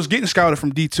 I was getting scouted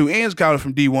from D2 and scouted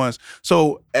from D1s.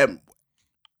 So, I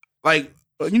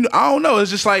don't know. It's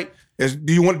just like.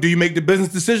 Do you make the business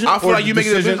decision? I feel like you make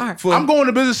the decision. I'm going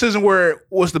to business decision where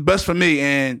what's the best for me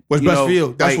and what's best for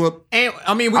you. That's like, what. And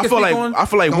I mean, I feel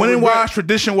like winning wise,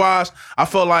 tradition wise, I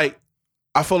feel like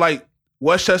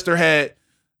Westchester had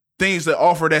things that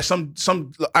offer that some.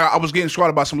 I was getting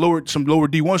scouted by some lower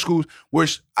D1 schools,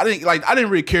 which I didn't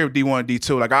really care if D1 and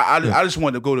D2. Like I just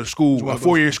wanted to go to school, a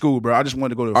 4-year school, bro. I just wanted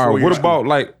to go to a 4-year school. What about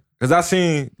like? Because I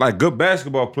seen like good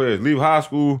basketball players leave high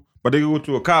school. But they go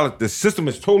to a college, the system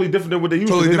is totally different than what they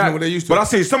used to. But I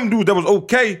see some dude that was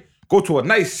okay go to a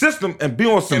nice system and be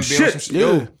on some shit.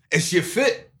 Yo, it's your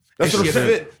fit. That's what I'm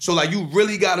saying. So like you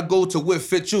really got to go to what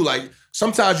fit you. Like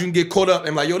sometimes you can get caught up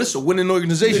and like, yo, this is a winning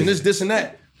organization. This and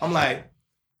that. I'm like,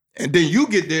 and then you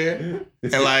get there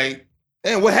and like,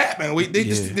 and what happened? They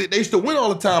used to win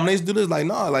all the time. And they used to do this like,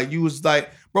 nah, like you was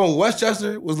like, bro,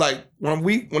 Westchester was like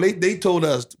when they told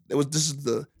us this is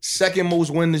the second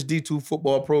most winningest D2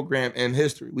 football program in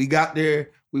history. We got there,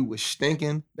 we was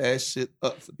stinking that shit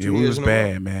up for 2 years. It was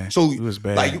bad, man. So it was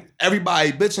bad. Like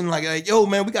everybody bitching like, yo,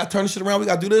 man, we gotta turn this shit around. We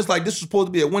gotta do this. Like this was supposed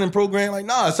to be a winning program. Like,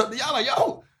 nah, it's up to y'all. Like,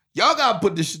 yo, y'all gotta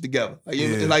put this shit together.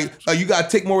 Like, like you gotta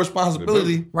take more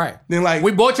responsibility. Right. Then like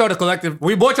we bought y'all the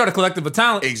collective of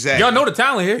talent. Exactly. Y'all know the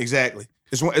talent here. Exactly.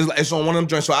 It's on one of them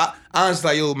joints. So I honestly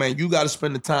like, yo, man, you got to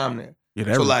spend the time there. Yeah,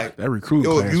 that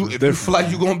recruiting class if you feel like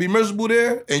you're gonna be miserable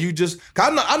there, and you just,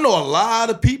 I know a lot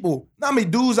of people. How many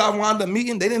dudes I wound up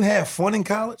meeting? They didn't have fun in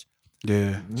college.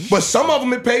 Yeah, but some of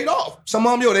them it paid off. Some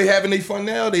of them, they having their fun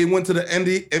now. They went to the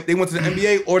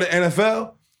NBA or the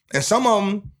NFL, and some of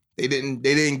them they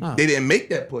didn't make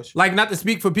that push. Like, not to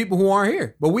speak for people who aren't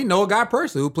here, but we know a guy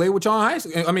personally who played with y'all in high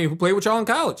school. I mean, who played with y'all in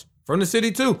college from the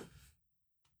city too.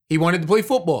 He wanted to play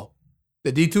football.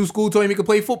 The D2 school told him he could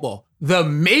play football. The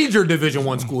major Division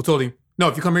I school told him, no,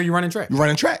 if you come here, you're running track. You're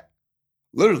running track.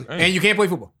 Literally. And you can't play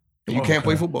football. You can't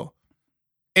play football.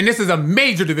 And this is a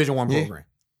major Division I program.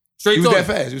 Straight he was that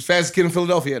fast. He was the fastest kid in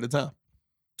Philadelphia at the time.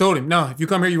 Told him, no, if you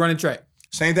come here, you're running track.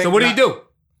 Same thing. So what did he do?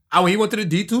 He went to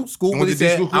the D2 school, but he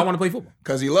said, I want to play football.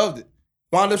 Because he loved it.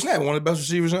 Wound up snapping one of the best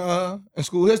receivers in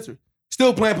school history.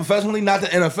 Still playing professionally, not the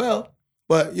NFL.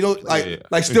 But,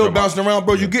 still bouncing around,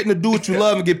 bro. You're getting to do what you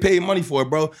love and get paid money for it,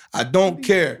 bro. I don't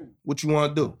care what you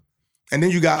want to do. And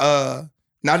then you got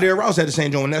Now Derrick Rose had the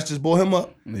same joint. Ness just brought him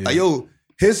up. Yeah. Like, yo,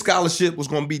 his scholarship was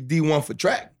going to be D1 for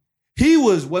track.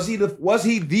 Was he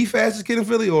the fastest kid in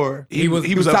Philly, or he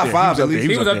was top five at least?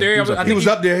 He was up there. He was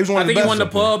up there. He was one of the best. I think he won the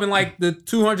pub in like the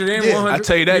 200 and 100. I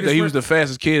tell you that he was the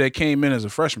fastest kid that came in as a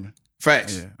freshman.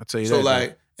 Facts. Yeah, I tell you so that. So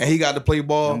like, and he got to play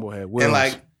ball. And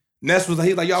like Ness was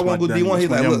like, y'all want to go D1? He's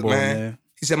like, look, man.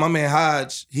 He said, my man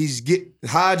Hodge,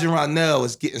 Hodge and Ronell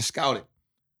is getting scouted.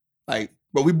 Like,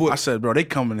 bro, I said, bro, they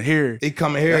coming here. They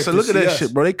coming here. I said, look at that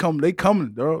shit, bro. They coming,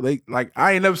 bro. They like,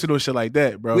 I ain't never seen no shit like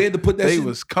that, bro. We had to put that. They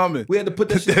was coming. We had to put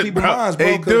that shit in people's minds, bro.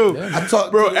 They do. I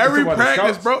talked, bro. Every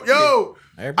practice, bro. Yo,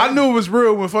 I knew it was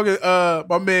real when fucking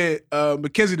my man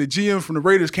McKenzie, the GM from the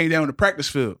Raiders, came down to the practice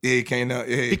field. Yeah, he came down.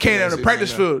 Yeah, he came down to the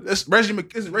practice field. That's Reggie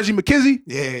McKenzie.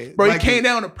 Yeah, bro. He came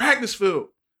down to the practice field.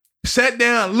 Sat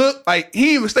down, looked like he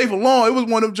didn't even stay for long. It was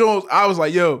one of them Jones. I was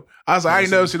like, yo. I ain't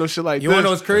never seen no shit like this. You wanna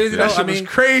know what's crazy though? That shit was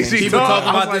crazy. People talking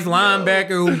about this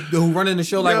linebacker who running the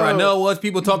show like Ronell was.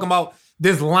 People talking about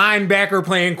this linebacker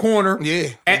playing corner. Yeah.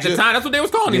 At the time, that's what they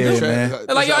was calling him. Yeah, man.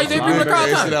 They're like, y'all, they people in the crowd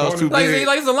time. Like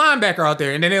it's a linebacker out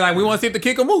there. And then they're like, we want to see if the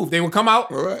kicker move. They would come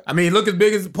out. Right. I mean, he looked as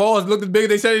big as Paul's, looked as big as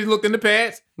they said he looked in the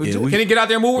pads. Yeah, Can he get out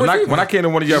there and move? When I came to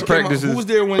one of your practices, who was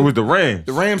there when it was the Rams.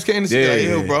 The Rams came to see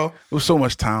that, bro. It was so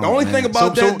much time. The only thing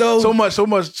about that, though. So much.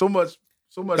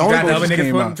 The only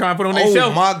niggas trying to put on their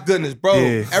shelf. Oh, my goodness, bro.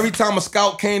 Yeah. Every time a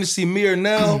scout came to see me or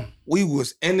Nell, we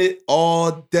was in it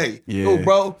all day. Yeah. Yo,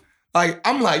 bro. Like,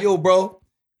 I'm like, yo, bro.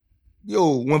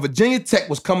 Yo, when Virginia Tech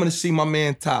was coming to see my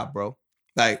man Ty, bro.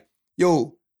 Like,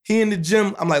 yo, he in the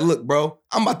gym. I'm like, look, bro.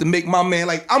 I'm about to make my man,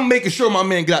 like, I'm making sure my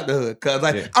man get out the hood. Cause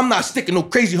like, I'm not sticking no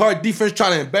crazy hard defense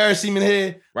trying to embarrass him in the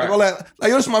head. Right. Like, all that. Like,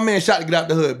 yo, this is my man shot to get out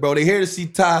the hood, bro. They here to see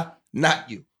Ty, not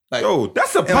you. Like, yo,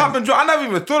 that's a popping joke. I never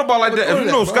even thought about like that. If you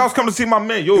know scouts come to see my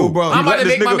man, yo, bro. I'm about to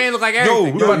make my man look like everything.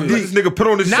 Yo, we about to let this nigga put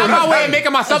on this not shirt. my way of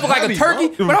making myself look like a turkey,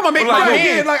 but I'm gonna make my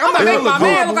man. Like, I'm gonna make my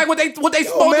man look like what they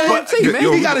supposed to see,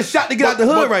 man. He got a shot to get out the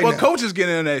hood right now. But coaches get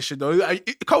into that shit though.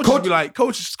 Coaches be like,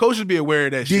 coaches be aware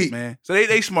of that shit, man. So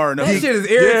they smart enough. That shit is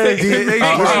irritating. They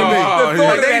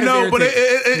know, but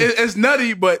it's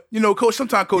nutty. But you know,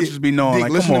 sometimes coaches be knowing.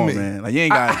 Like, come on, man. Like, you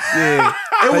ain't got. Yeah,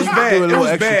 it was bad. It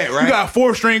was bad, right? You got a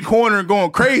 4-string corner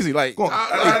going crazy. Like,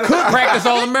 practice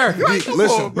all American.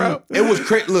 Listen, bro. It was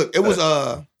crazy. Look, it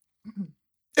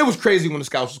was crazy when the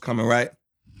scouts was coming, right?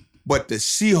 But the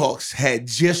Seahawks had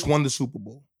just won the Super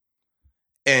Bowl.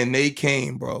 And they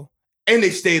came, bro. And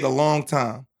they stayed a long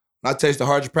time. And I tell you, it's the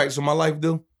hardest practice of my life,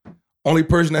 dude. Only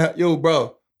person that,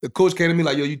 bro, the coach came to me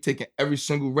like, yo, you taking every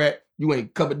single rep. You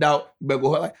ain't covered out. You better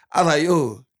go hard. I was like,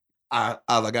 yo. I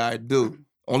was like, all right, dude.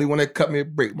 Only one that cut me a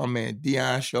break, my man,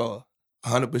 Deion Shaw.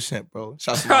 100%, bro.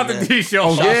 Shout out to D.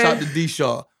 Shaw. Shout out to D.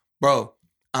 Shaw. Bro,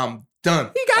 I'm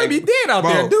done. He gotta be dead out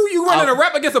there, dude. You running a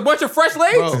rep against a bunch of fresh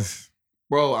legs?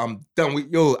 Bro, I'm done.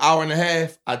 Hour and a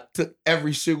half. I took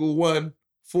every single one,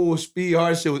 full speed,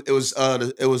 hard shit. It was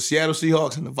Seattle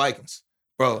Seahawks and the Vikings.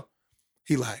 Bro,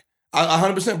 he like,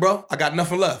 100%, bro. I got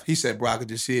nothing left. He said, bro, I could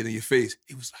just see it in your face.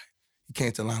 He was like, he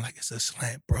came to the line like, it's a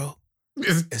slant, bro.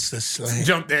 It's a slant.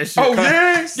 Jump that shit. Oh,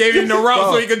 yeah? Gave him the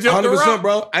route so he could jump 100%, the route.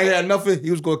 Bro. I ain't had nothing.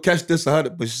 He was going to catch this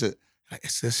 100%. Like,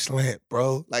 it's a slant,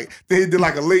 bro. Like, then he did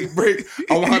like a late break.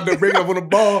 I wanted to bring up on the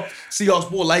ball. Seahawks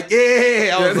ball, like,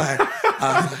 yeah. I was like,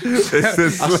 it's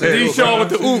a slant. D-Shaw with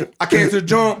the oop. I came to the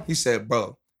drum. He said,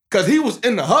 bro. Because he was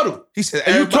in the huddle. He said,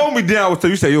 and you told me Deion was tough.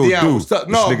 You said, yo, Deion dude, was tough.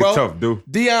 this No, nigga bro. tough, dude.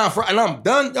 Deion, and I'm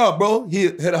done. Yo, bro, he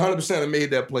hit 100% and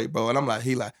made that play, bro. And I'm like,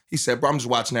 he said, bro, I'm just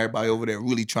watching everybody over there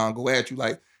really trying to go at you.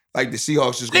 Like the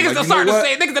Seahawks just niggas are starting to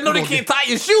say, niggas that know they can't tie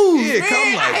your shoes. Yeah,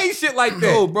 man, I hate shit like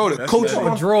that. Yo, bro, the coach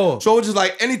on draw. So it's just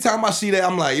like anytime I see that,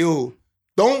 I'm like, yo,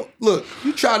 don't look.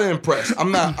 You try to impress.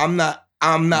 I'm not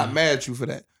mad at you for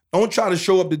that. Don't try to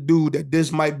show up the dude that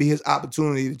this might be his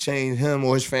opportunity to change him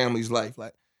or his family's life.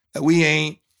 Like we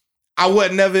ain't. I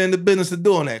wasn't never in the business of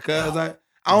doing that, cause I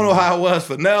don't know how it was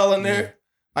for Nell in there.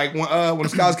 Like when the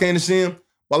scouts came to see him,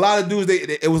 but a lot of dudes,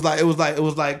 it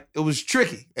was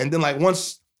tricky. And then like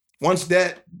once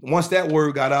that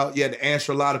word got out, you had to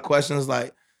answer a lot of questions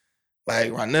like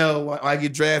Ronell, why I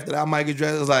get drafted, I might get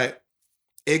drafted. It's like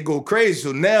it go crazy.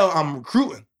 So now I'm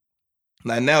recruiting.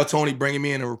 Like now Tony bringing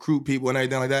me in to recruit people and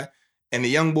everything like that. And the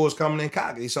young boys coming in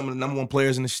cocky. Some of the number one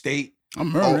players in the state. I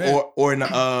remember that. Or in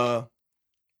the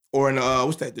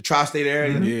what's that? The tri-state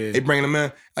area. Yeah. They bring them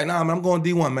in. Like, nah, man, I'm going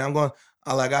D1, man. I'm going.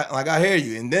 I hear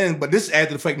you. And then, but this is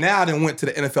after the fact. Now I done went to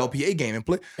the NFLPA game and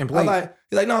play. He's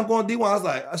like, no, I'm going D1.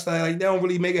 I was like, they don't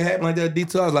really make it happen like that.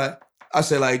 D2. I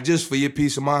said, like, just for your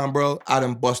peace of mind, bro, I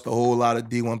done bust a whole lot of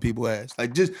D1 people ass.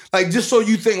 Just so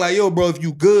you think, like, yo, bro, if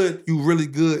you good, you really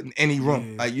good in any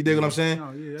room. Yeah. Like, you dig what I'm saying?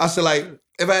 No, yeah, I said, like,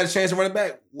 if I had a chance to run it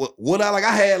back, would I? Like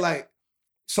I had like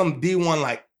some D1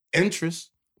 like interest.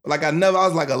 Like I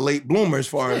was like a late bloomer as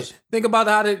far as. Think about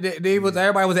how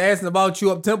everybody was asking about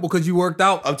you up Temple because you worked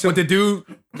out with the dude.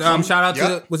 Shout out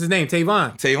to what's his name,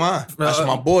 Tavon. That's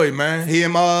my boy, man.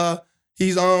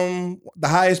 He's the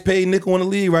highest paid nickel in the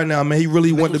league right now, man. He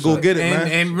really wanted to go get it, man.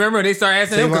 And remember, they started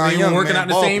asking him because he was working out in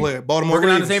the same Baltimore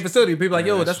working out in the same facility. People like,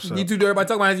 yo, that's you two. Everybody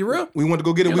talking about, is he real? We went to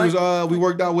go get it. We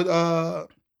worked out with the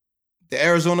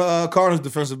Arizona Cardinals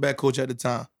defensive back coach at the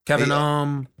time, Kevin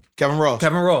Ross.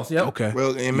 Kevin Ross, yeah. Okay.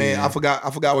 Real, and man, I forgot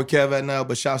where Kev at now,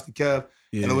 but shouts to Kev.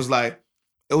 Yeah. And it was like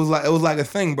a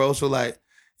thing, bro. So like,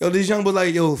 yo, these young boys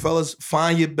like, yo, fellas,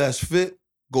 find your best fit,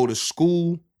 go to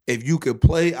school. If you could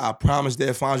play, I promise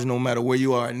they'll find you no matter where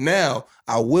you are. Now,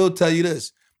 I will tell you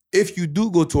this. If you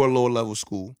do go to a lower level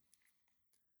school,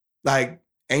 like,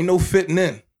 ain't no fitting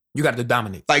in. You got to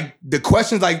dominate. Like, the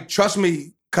questions, like, trust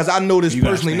me, because I know this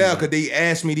personally now, because they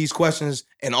asked me these questions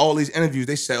in all these interviews.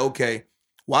 They said, okay,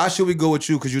 why should we go with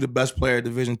you because you're the best player at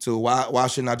Division II? Why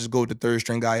shouldn't I just go with the third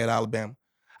string guy at Alabama?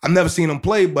 I've never seen him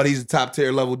play, but he's a top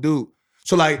tier level dude.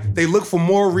 So, like, they look for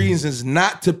more reasons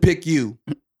not to pick you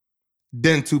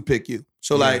than to pick you.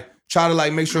 So like try to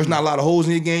like make sure there's not a lot of holes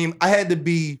in your game. I had to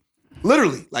be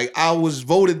literally like I was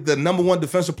voted the #1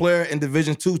 defensive player in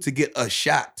Division II to get a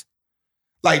shot.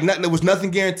 Like nothing, there was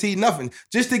nothing guaranteed, nothing.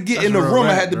 Just to get in the room,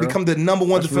 I had to become the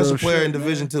 #1 defensive player in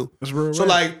Division II. So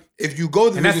like if you go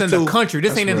to Division II, and that's in the country.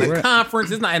 This ain't in the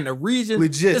conference. It's not in the region.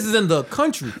 Legit. This is in the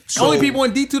country. The only people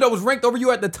in D2 that was ranked over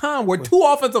you at the time were 2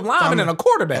 offensive linemen and a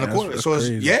quarterback. So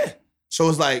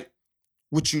it's like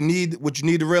what you need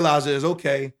to realize is,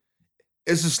 okay,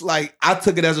 it's just like I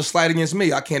took it as a slight against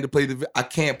me. I can't play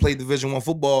Division I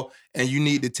football, and you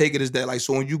need to take it as that. Like,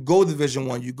 so when you go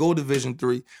Division I, you go Division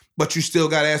III, but you still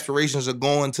got aspirations of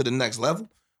going to the next level.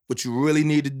 What you really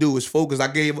need to do is focus. I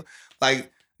gave like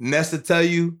Ness to tell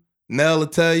you, Nell to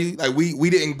tell you. Like we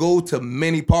didn't go to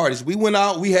many parties. We went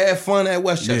out, we had fun at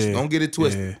Westchester. Don't get it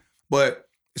twisted. But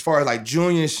as far as like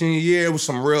junior and senior year, it was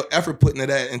some real effort put into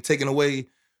that and taking away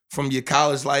from your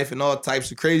college life and all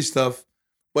types of crazy stuff.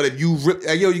 But if you,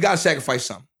 you got to sacrifice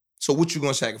something. So what you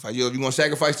going to sacrifice? If you're going to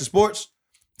sacrifice the sports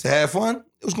to have fun,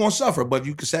 it was going to suffer. But if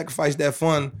you can sacrifice that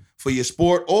fun for your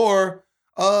sport or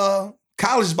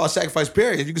college is about sacrifice,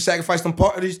 period. If you can sacrifice some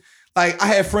parties. Like I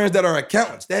have friends that are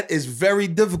accountants. That is very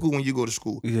difficult when you go to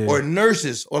school. Or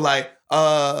nurses or like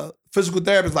physical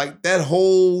therapists. Like that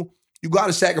whole, you got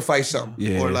to sacrifice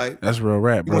something. Or like, that's real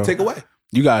rap, bro. You're going to take away.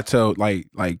 You gotta tell like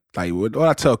what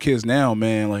I tell kids now,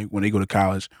 man. Like when they go to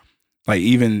college, like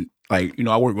even like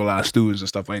I work with a lot of students and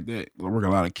stuff like that. I work with a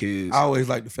lot of kids. I always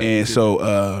like the fact. And so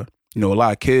a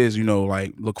lot of kids,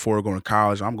 like look forward to going to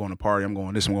college. I'm going to party. I'm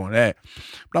going this. I'm going that.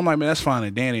 But I'm like, man, that's fine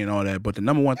and dandy and all that. But the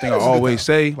 #1 thing I always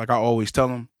say, like I always tell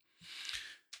them,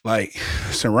 like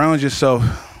surround yourself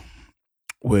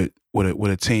with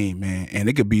a team, man. And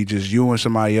it could be just you and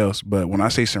somebody else. But when I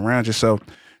say surround yourself,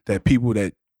 that people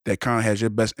that kind of has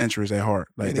your best interest at heart.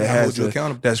 Like that has you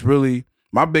accountable. That's really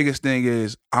my biggest thing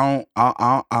is I'm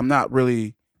not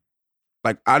really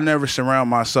like I never surround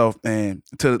myself and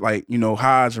to like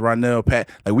Hodge, Ronnell, Pat,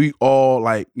 like we all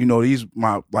like these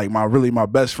my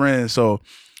best friends. So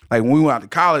like when we went out to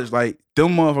college, like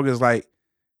them motherfuckers like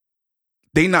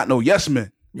they not no yes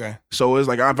men. Yeah. So it's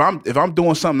like if I'm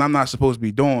doing something I'm not supposed to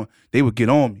be doing, they would get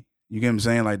on me. You get what I'm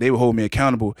saying? Like they would hold me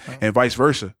accountable and vice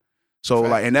versa. So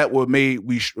like, and that what made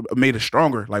us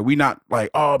stronger. Like we not like,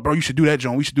 oh, bro, you should do that,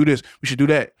 John. We should do this. We should do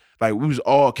that. Like we was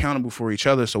all accountable for each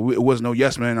other. So it was no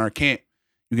yes man or can't.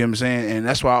 You get what I'm saying? And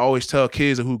that's why I always tell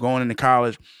kids who going into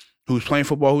college, who's playing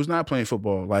football, who's not playing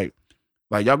football. Like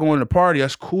y'all going to the party,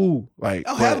 that's cool. Like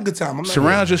have a good time.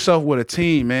 Surround yourself with a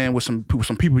team, man, with some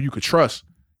people you could trust.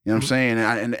 You know what I'm saying?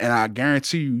 And I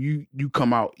guarantee you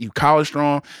come out you college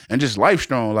strong and just life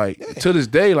strong. Like to this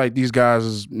day, like these guys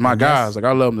is my guys. Like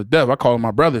I love them to death. I call them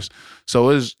my brothers. So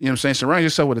it's what I'm saying, surround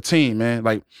yourself with a team, man.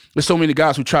 Like there's so many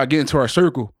guys who try to get into our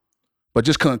circle, but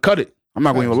just couldn't cut it. I'm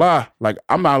not going to even lie. Like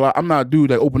I'm not a dude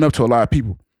that open up to a lot of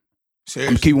people.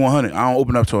 Seriously. I'm keep 100. I don't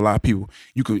open up to a lot of people.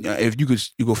 You could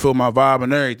feel my vibe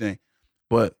and everything,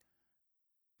 but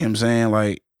you know what I'm saying,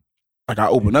 like I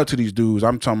open up to these dudes.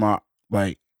 I'm talking about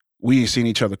like. We ain't seen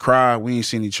each other cry. We ain't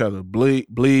seen each other bleed.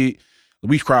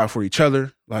 We cried for each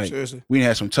other. Like seriously. We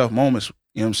had some tough moments.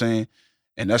 You know what I'm saying?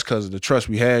 And that's because of the trust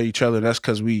we had each other. That's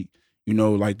because we,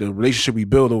 like the relationship we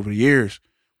built over the years.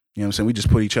 You know what I'm saying? We just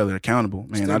put each other accountable,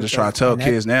 man. I just try to tell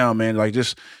kids now, man, like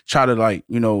just try to like,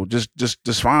 you know,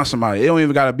 just find somebody. It don't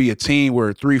even gotta be a team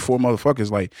where 3-4 motherfuckers.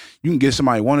 Like you can get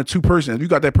somebody 1 or 2 person. If you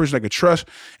got that person that can trust,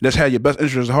 that's had your best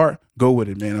interest at heart, go with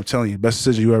it, man. I'm telling you, best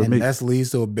decision you ever made. That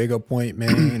leads to a bigger point,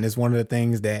 man. And it's one of the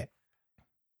things that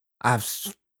I've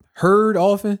heard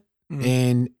often.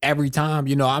 And every time,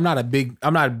 you know, I'm not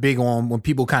big on when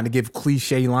people kind of give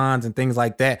cliche lines and things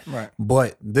like that. Right.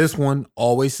 But this one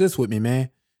always sits with me, man.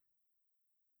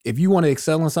 If you want to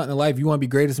excel in something in life, you want to be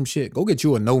great at some shit, go get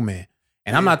you a no man.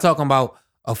 And I'm not talking about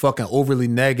a fucking overly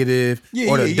negative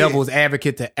or the devil's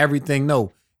advocate to everything.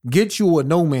 No, get you a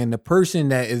no man, the person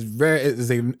that is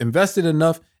invested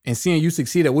enough in seeing you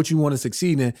succeed at what you want to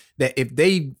succeed in, that if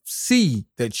they see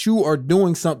that you are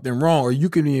doing something wrong or you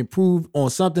can improve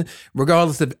on something,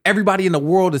 regardless if everybody in the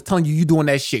world is telling you doing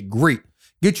that shit great,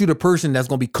 get you the person that's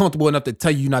going to be comfortable enough to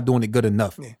tell you you're not doing it good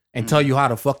enough and tell you how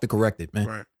the fuck to correct it, man.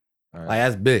 Right. Like,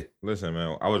 that's big. Listen,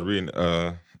 man, I was reading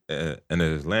in an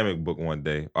Islamic book one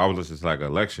day. I was listening to like a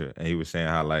lecture, and he was saying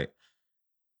how like,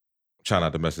 try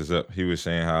not to mess this up. He was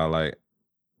saying how like,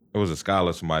 it was a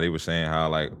scholar, somebody was saying how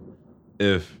like,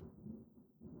 if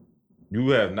you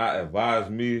have not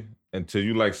advised me until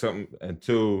you like something,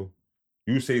 until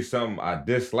you say something I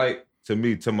dislike to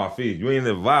me, to my face, you ain't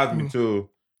advised me till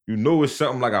you know it's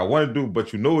something like I want to do,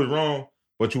 but you know it's wrong,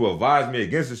 but you advise me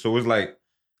against it. So it's like,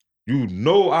 you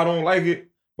know I don't like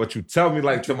it, but you tell me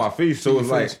like to my face. So it's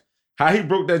like, how he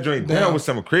broke that joint down was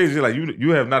something crazy. Like you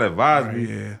have not advised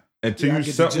me until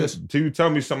you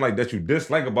tell me something like that you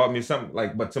dislike about me, something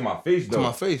like, but to my face though. To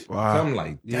my face. Wow. So I'm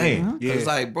like, dang. Yeah. It's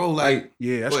like, bro, like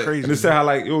that's crazy. And it's how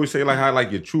like you always say like how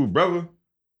like your true brother,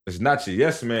 it's not your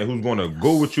yes man who's gonna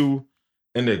go with you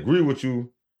and agree with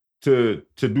you to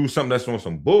do something that's on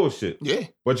some bullshit. Yeah.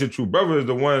 But your true brother is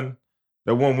the one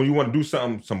when you want to do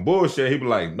some bullshit, he be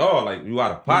like, no, like you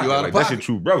out of pocket. That's your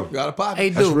true brother. You out of pocket. Hey,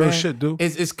 dude, that's real man, shit, dude.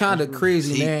 It's kind of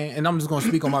crazy, man. And I'm just gonna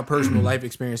speak on my personal life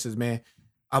experiences, man.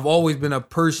 I've always been a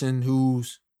person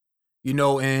who's, you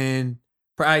know, and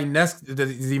probably Ness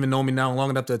doesn't even know me now long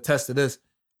enough to attest to this.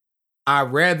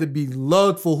 I'd rather be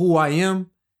loved for who I am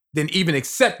than even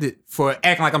accepted for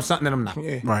acting like I'm something that I'm not.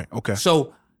 Yeah. Right. Okay.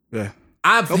 So yeah,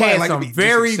 I've had like some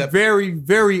very, very,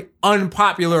 very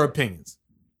unpopular opinions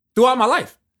throughout my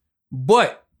life,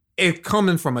 but it's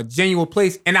coming from a genuine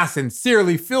place, and I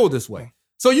sincerely feel this way.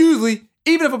 So usually,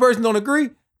 even if a person don't agree,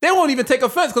 they won't even take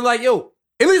offense because, like, yo,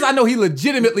 at least I know he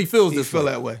legitimately feels this way.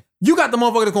 That way. You got the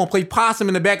motherfucker that's gonna play possum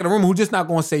in the back of the room who just not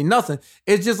gonna say nothing.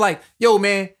 It's just like, yo,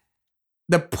 man,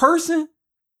 the person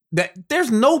that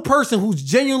there's no person who's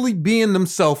genuinely being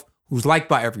themselves who's liked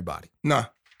by everybody. Nah,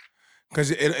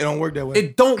 because it don't work that way.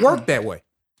 It don't work that way.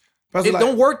 It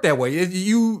don't work that way.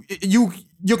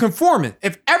 You're conforming.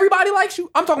 If everybody likes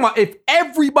you, I'm talking about if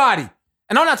everybody,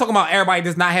 and I'm not talking about everybody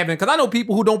that's not having, because I know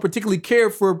people who don't particularly care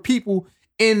for people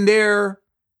in their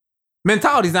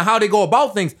mentalities and how they go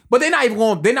about things, but they're not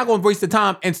going to waste the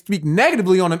time and speak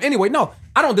negatively on them anyway. No,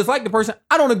 I don't dislike the person.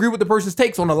 I don't agree with the person's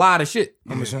takes on a lot of shit.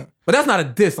 100%. But that's not a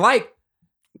dislike.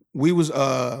 We was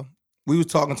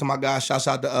talking to my guy, shouts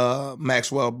out to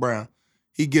Maxwell Brown.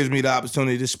 He gives me the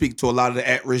opportunity to speak to a lot of the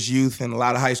at-risk youth and a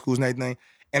lot of high schools and everything.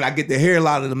 And I get to hear a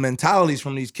lot of the mentalities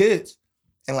from these kids.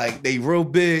 And like they real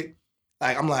big.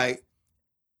 Like I'm like,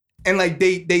 and like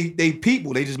they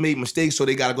people, they just made mistakes, so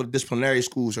they gotta go to disciplinary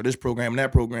schools or this program and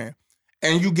that program.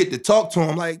 And you get to talk to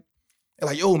them like,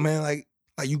 yo, man, like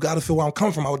you gotta feel where I'm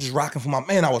coming from. I was just rocking for my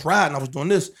man. I was riding, I was doing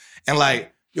this. And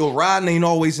like, yo, riding ain't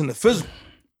always in the physical.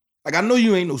 Like I know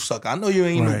you ain't no sucker. I know you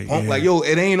ain't no punk. Yeah. Like, yo,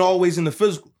 it ain't always in the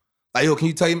physical. Like, yo, can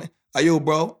you tell me? Like, yo,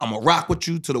 bro, I'm gonna rock with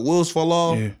you till the wheels fall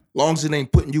off, long as it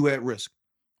ain't putting you at risk.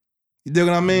 You dig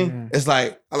what I mean? Mm-hmm. It's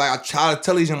like I try to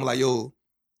tell these young, like, yo,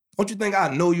 don't you think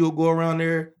I know you'll go around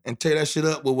there and tear that shit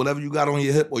up with whatever you got on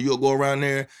your hip, or you'll go around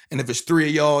there, and if it's 3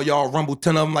 of y'all rumble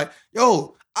 10 of them, like,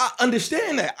 yo, I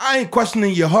understand that. I ain't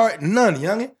questioning your heart, none,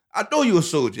 youngin'. I know you a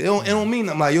soldier. It don't mean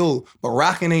nothing. Like, yo, but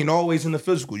rocking ain't always in the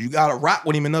physical. You gotta rock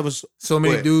with him and never. So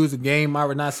many dudes, the game, I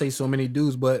would not say so many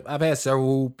dudes, but I've had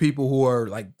several people who are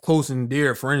like close and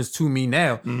dear friends to me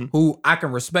now, who I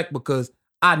can respect because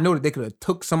I know that they could have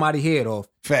took somebody's head off.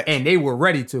 Fact. And they were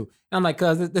ready to. And I'm like,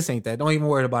 cuz this ain't that. Don't even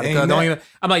worry about it.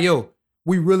 I'm like, yo,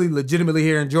 we really legitimately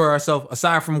here enjoy ourselves.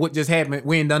 Aside from what just happened,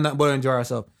 we ain't done nothing but enjoy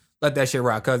ourselves. Let that shit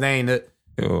rock, cuz they ain't it.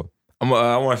 Yo.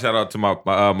 I want to shout out to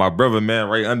my brother, man,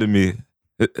 right under me.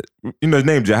 You know his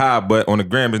name Jahad, but on the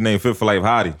gram his name Fit for Life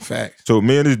Hottie. Facts. So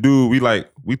me and this dude,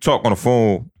 we talk on the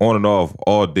phone on and off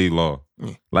all day long.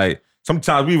 Like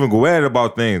sometimes we even go at it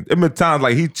about things. There been times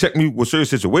like he checked me with certain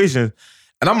situations,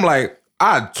 and I'm like,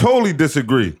 I totally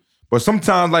disagree. But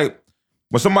sometimes like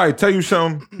when somebody tell you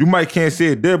something, you might can't say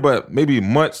it there, but maybe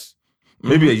months,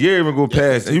 maybe a year even go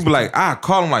past, and you be like, I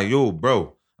call him like, yo,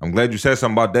 bro, I'm glad you said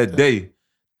something about that day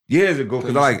years ago,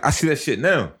 because I see that shit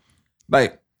now.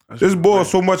 Like, this boy is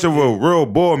so much of a real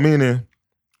boy, meaning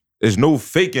there's no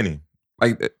faking him.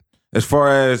 Like, as far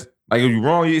as, like, if you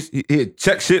wrong, he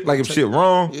check shit, like if shit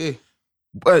wrong. Yeah.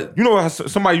 But you know how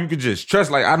somebody you could just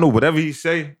trust, like, I know whatever he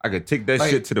say, I could take that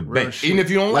shit to the bench. Even if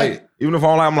you don't like it. Even if I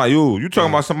don't like it, I'm like, yo, you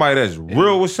talking about somebody that's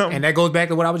real with something? And that goes back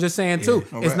to what I was just saying, too.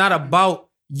 It's not about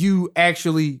you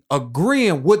actually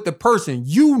agreeing with the person.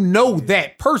 You know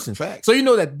that person. Facts. So you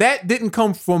know that didn't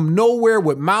come from nowhere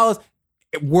with malice.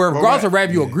 Where regardless of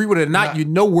whether you agree with it or not, you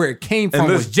know where it came from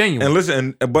was genuine. And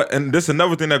listen, and this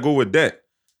another thing that go with that.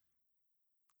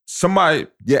 Somebody,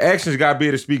 your actions gotta be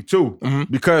able to speak too,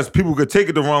 because people could take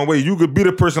it the wrong way. You could be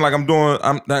the person like I'm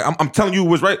telling you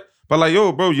what's right, but like,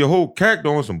 yo, bro, your whole character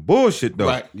on some bullshit though.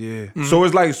 Right. Yeah. So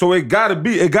it's like, it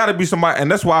gotta be somebody, and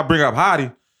that's why I bring up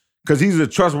Hottie, because he's a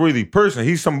trustworthy person.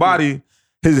 He's somebody.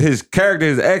 His character,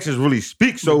 his actions really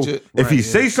speak. So if he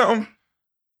say something,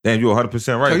 damn, you're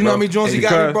 100% right. So you know bro. how many joints he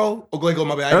got me, bro? Oh, go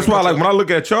my bad. That's why, like, when I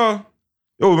look at y'all,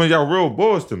 yo, man, y'all real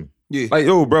boys to me. Yeah. Like,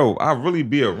 yo, bro, I really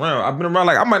be around. I've been around.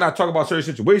 Like, I might not talk about certain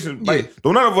situations. Like,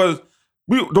 don't none of us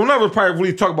probably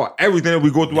really talk about everything that we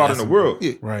go through out in the world.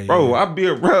 Yeah. Right. Bro, I be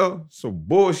around some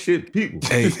bullshit people.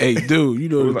 Hey, dude, you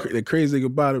know the crazy thing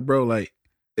about it, bro, like,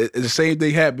 it's the same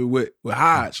thing happened with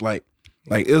Hodge. Like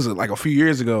it was like a few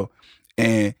years ago,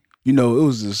 and you know,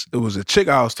 it was a chick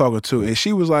I was talking to, and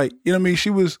she was like, you know what I mean? She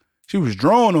was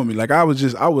drawing on me. Like I was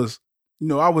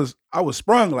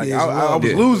sprung. Like I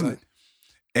was losing it.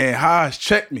 And Hodge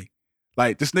checked me.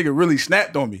 Like this nigga really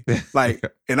snapped on me. Like,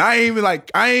 and I ain't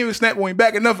even snap on him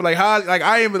back enough. Like Hodge, like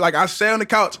I sat on the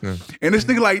couch and this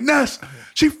nigga like, Nuss,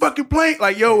 she fucking playing.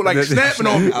 Like, yo, like snapping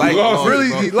on me. Like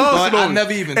he lost it on me. I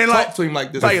never even and talked to him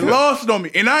like this. Like lost it on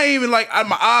me. And I ain't even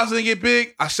my eyes didn't get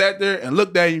big. I sat there and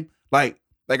looked at him like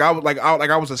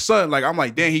I was a son. Like I'm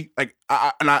like, damn,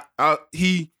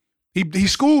 he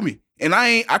schooled me. And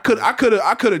I could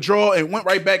have drawn and went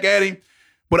right back at him.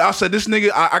 But I said, this nigga,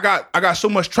 I got so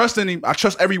much trust in him. I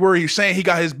trust every word he's saying. He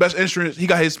got his best interest. He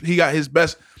got his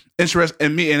best interest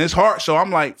in me and his heart. So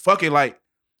I'm like, fuck it, like,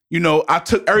 you know, I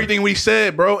took everything we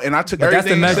said, bro, and I took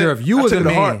everything. That's the measure of you as a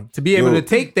man to be able to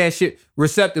take that shit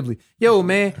receptively. Yo,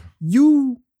 man,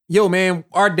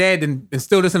 our dad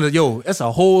instilled this in us. Yo, that's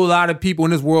a whole lot of people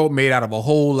in this world made out of a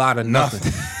whole lot of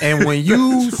nothing. And when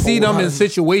you see them in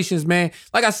situations, man,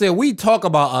 like I said, we talk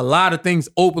about a lot of things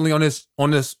openly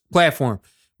on this platform.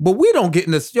 But we don't get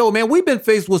in this. Yo, man, we've been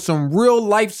faced with some real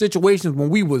life situations when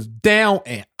we was down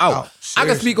and out. I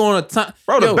can speak on a time.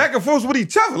 Bro, the back and forth with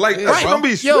each other. Like, that's gonna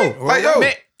be sweet.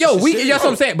 Man, that's what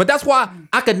I'm saying. But that's why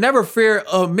I could never fear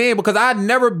a man, because I'd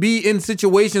never be in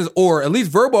situations, or at least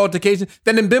verbal altercations,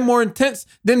 that have been more intense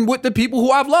than with the people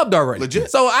who I've loved already. Legit.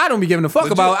 So I don't be giving a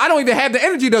fuck about it. I don't even have the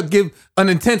energy to give an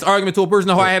intense argument to a person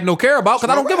who I have no care about,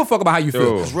 because I don't give a fuck about how you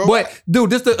feel. But,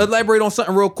 dude, just to elaborate on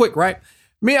something real quick, right?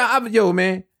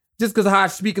 Man, just because Hodge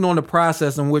speaking on the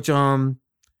process in which when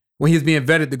he was being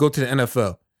vetted to go to the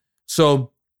NFL.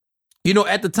 So, you know,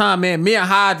 at the time, man, me and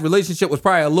Hodge's relationship was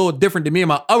probably a little different than me and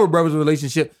my other brother's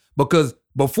relationship, because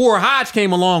before Hodge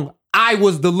came along, I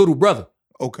was the little brother.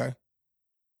 Okay.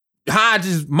 Hodge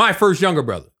is my first younger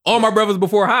brother. All my brothers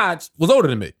before Hodge was older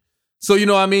than me. So, you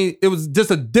know what I mean? It was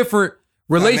just a different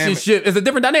relationship. Dynamic. It's a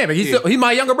different dynamic. He's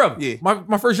my younger brother. Yeah.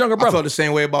 My first younger brother. I felt the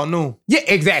same way about Noon. Yeah,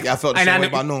 exactly. Yeah, I felt the same way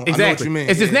about Noon. Exactly. I know what you mean.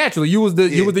 It's just natural. You was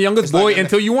the youngest boy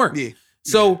until you weren't. Yeah.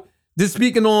 So just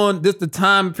speaking on the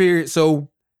time period. So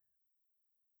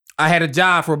I had a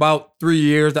job for about 3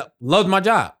 years. I loved my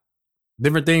job.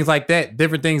 Different things like that.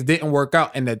 Different things didn't work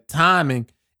out. And the timing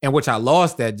in which I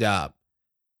lost that job,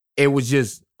 it was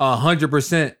just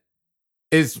 100%.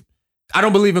 I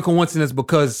don't believe in coincidence,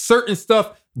 because certain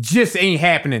stuff just ain't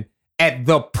happening at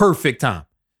the perfect time.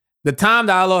 The time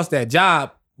that I lost that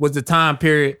job was the time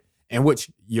period in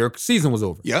which your season was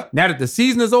over. Yeah. Now that the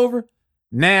season is over,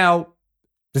 now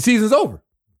the season's over.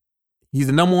 He's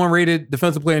the number 1 rated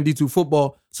defensive player in D2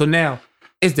 football. So now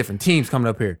it's different teams coming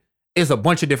up here. It's a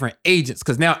bunch of different agents,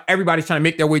 because now everybody's trying to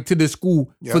make their way to this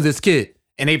school for this kid.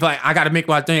 And they like, I got to make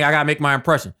my thing. I got to make my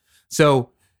impression. So,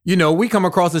 you know, we come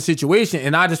across a situation,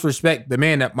 and I just respect the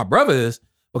man that my brother is,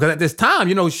 because at this time,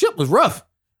 you know, shit was rough,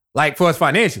 like for us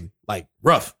financially, like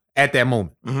rough at that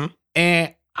moment. Mm-hmm.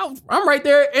 And I'm right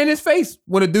there in his face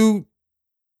when a dude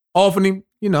offered him,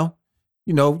 you know,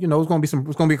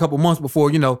 it's gonna be a couple months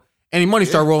before, you know, any money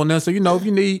start rolling in. So, you know, if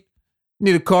you need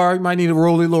a car, you might need a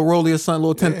little rollie or something, a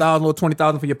little 10,000, a little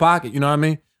 20,000 for your pocket. You know what I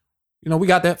mean? You know, we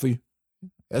got that for you.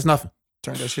 That's nothing.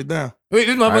 Turn that shit down. I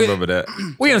remember that.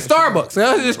 We in Starbucks.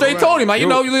 I just straight told him, like, you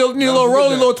know, you need a little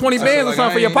rolling, little 20 bands or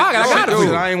something for your pocket. I got it.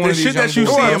 I ain't one of The these shit that young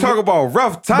you boys. see I'm talking about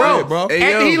rough time, Bro,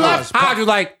 Hey, and he left. Hodge was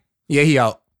like, yeah, he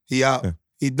out. He out.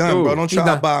 He done, bro. Don't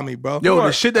try to buy me, bro. Yo,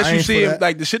 the shit that I you ain't see, for that.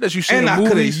 like the shit that you see And in I could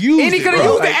have movies. used And he it, could have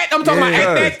bro. used it. I'm talking about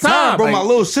at that time. Bro, Like, my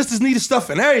little sisters needed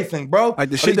stuff and everything, bro. Like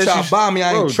the shit they that try you- to buy me,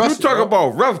 I Bro, ain't trust you talking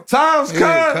about rough times, cuz?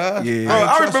 Yeah, Yeah. Bro,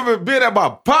 I remember being at my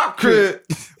pop crib.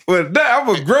 With that,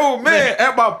 I'm a grown man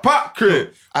at my pop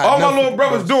crib. All my little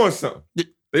brothers doing something.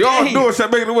 They all doing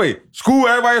something, making it away. School,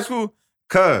 everybody at school.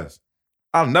 Cuz,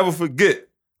 I'll never forget.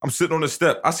 I'm sitting on the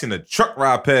step. I seen a truck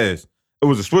ride past. It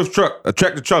was a Swift truck, a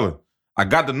tractor trailer. I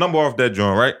got the number off that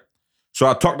joint, right? So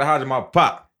I talked to Hodge and my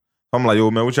pop. I'm like, yo,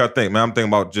 man, what y'all think, man? I'm thinking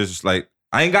about just like,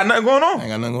 I ain't got nothing going on. I ain't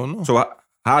got nothing going on. So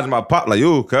Hodge and my pop like,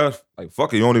 yo, cuz, like,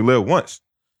 fuck it, you only live once.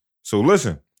 So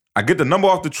listen, I get the number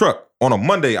off the truck. On a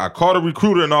Monday, I called a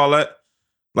recruiter and all that.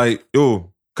 Like,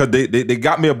 yo, cause they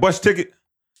got me a bus ticket.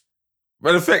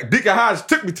 Matter of fact, Deacon Hodge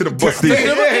took me to the bus station.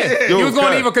 He was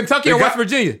going to either Kentucky or West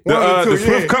Virginia.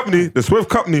 The Swift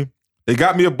company, they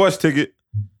got me a bus ticket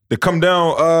to come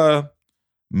down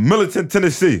Militant,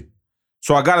 Tennessee.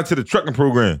 So I got into the trucking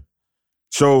program.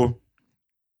 So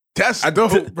That's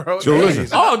dope, bro. So listen.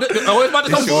 It's about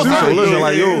to come full So circle. listen,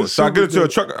 like, yo, so I super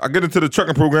get into the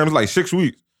trucking program, it's like 6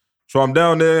 weeks. So I'm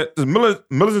down there, it's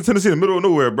Militant, Tennessee, in the middle of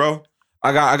nowhere, bro.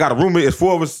 I got a roommate, it's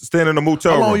 4 of us staying in a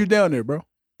motel How long room. you down there, bro?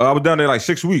 I was down there like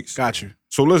 6 weeks. Got you.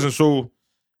 So listen, so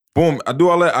boom, I do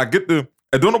all that. I get and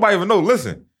don't nobody even know.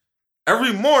 Listen,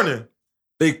 every morning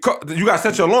you gotta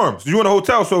set your alarms. You in a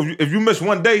hotel, so if you miss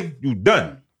one day, you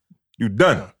done. You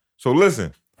done. So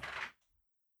listen,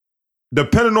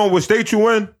 depending on what state you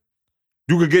in,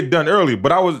 you could get done early.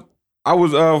 But I was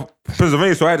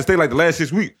Pennsylvania, so I had to stay like the last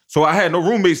 6 weeks. So I had no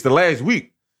roommates the last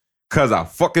week because I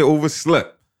fucking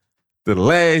overslept the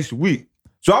last week.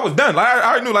 So I was done. Like I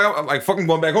already knew, like I'm like fucking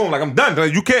going back home. Like I'm done.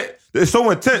 Like you can't. It's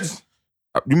so intense.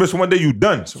 You miss one day, you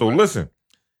done. So listen,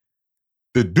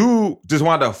 the dude just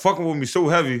wound up fucking with me so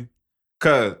heavy,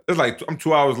 cause it's like I'm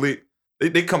 2 hours late.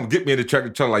 They come get me in the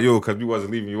tractor trailer like, yo, cause we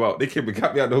wasn't leaving you out. They came and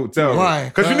got me out the hotel room.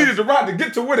 Why? Cause you needed to ride to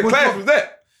get to where the class was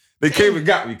at. They came and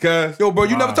got me, cuz. Yo, bro,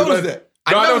 you never told us that.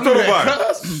 No, I never told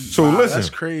nobody. So listen.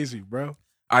 That's crazy, bro.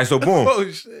 All right, so boom. Oh,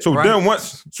 shit. So then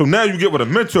so now you get with a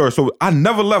mentor. So I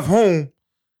never left home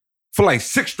for like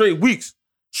 6 straight weeks.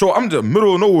 So I'm in the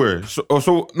middle of nowhere.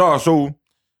 So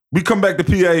we come back to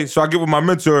PA. So I get with my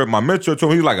mentor. My mentor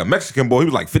told me he was like a Mexican boy. He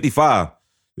was like 55.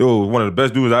 Yo, one of the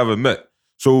best dudes I ever met.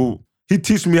 So he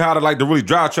teach me how to like to really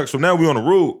drive truck. So now we on the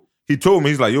road. He told me,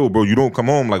 he's like, yo, bro, you don't come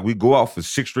home. Like we go out for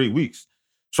 6 straight weeks.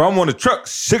 So I'm on the truck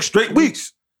 6 straight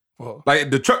weeks. Whoa.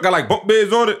 Like the truck got like bunk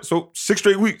beds on it. So 6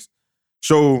 straight weeks.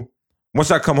 So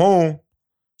once I come home,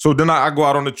 so then I go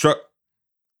out on the truck.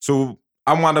 So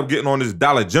I wound up getting on this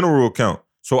Dollar General account.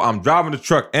 So I'm driving the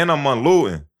truck and I'm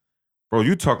unloading. Bro,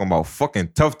 you talking about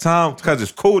fucking tough time because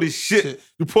it's cold as shit.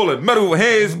 You pulling metal with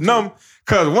hands numb.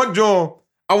 Because one joint,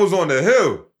 I was on the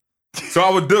hill. So I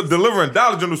was delivering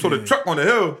Dollar General. So the truck on the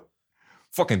hill,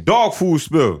 fucking dog food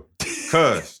spill.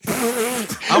 Cuz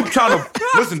I'm trying to,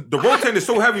 listen, the Rotain is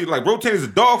so heavy. Like Rotain is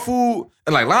dog food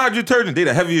and like laundry detergent, they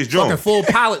the heaviest joint. Fucking full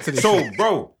pallet to this So, shit.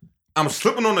 bro, I'm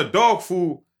slipping on the dog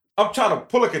food. I'm trying to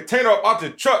pull a container up out the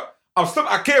truck.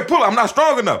 I can't pull it. I'm not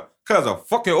strong enough. Cause a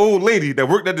fucking old lady that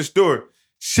worked at the store,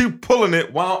 she pulling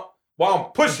it while I'm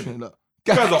pushing.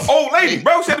 Cause an old lady,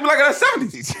 bro, she had to be like in her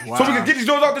 70s. Wow. So we can get these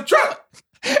doors off the truck.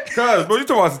 Cause, bro, you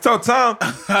talking about it's a tough time.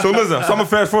 So listen, so I'm gonna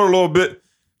fast forward a little bit.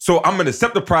 So I'm in the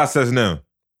SEPTA process now.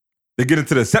 They get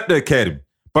into the SEPTA Academy.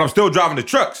 But I'm still driving the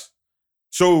trucks.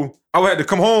 So I had to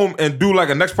come home and do like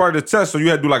a next part of the test. So you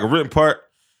had to do like a written part.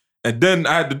 And then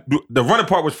I had to do, the running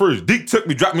part was first. Deke took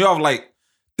me, dropped me off like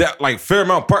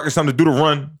Fairmount Park or something to do the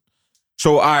run.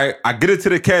 So I get into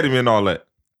the academy and all that.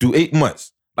 Do 8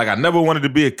 months. Like I never wanted to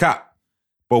be a cop.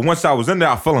 But once I was in there,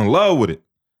 I fell in love with it.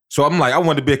 So I'm like, I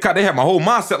wanted to be a cop. They had my whole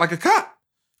mindset like a cop.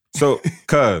 So,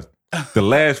 cuz, the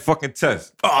last fucking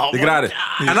test. They get out of it.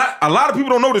 And a lot of people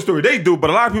don't know this story. They do, but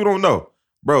a lot of people don't know.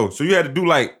 Bro, so you had to do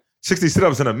like 60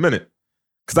 sit-ups in a minute.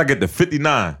 Cause I get to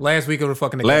 59. Last week of the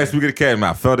fucking academy. Last week of the academy,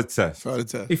 I failed the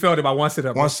test. He failed it by one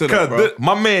sit-up. One sit-up, bro. Cause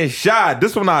my man Shy,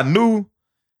 this one I knew,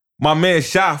 my man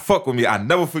Shy fuck with me. I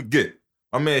never forget.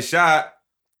 My man Shy,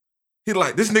 he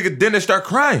like, this nigga didn't start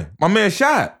crying. My man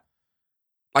Shy.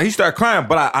 Like he started crying,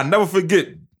 but I never forget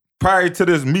prior to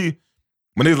this me,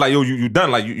 when he was like, yo, you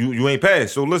done, like you ain't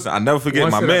passed. So listen, I never forget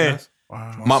One my sit-up,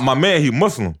 man, man. my man, he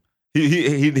Muslim.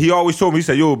 He always told me, he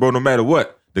said, yo, bro, no matter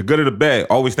what, the good or the bad,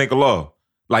 always think of Allah.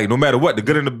 Like no matter what, the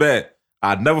good and the bad,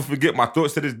 I never forget my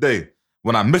thoughts to this day.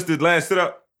 When I missed the last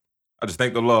sit-up, I just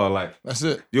thank the Lord. Like, that's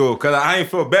it. Yo, cause I ain't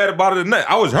feel bad about it or nothing.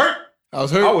 I was hurt. I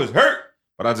was hurt.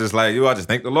 But I just like, I just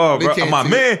thank the Lord, bro. My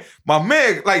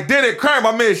man, like did it crying.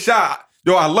 My man shot.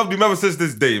 Yo, I loved him ever since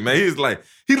this day, man.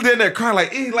 He did that crying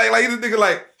like this nigga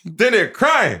like did it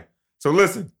crying. So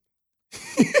listen.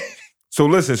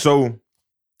 So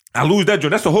I lose that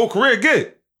joint. That's the whole career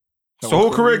gig. It's the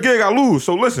whole career gig I lose.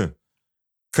 So listen.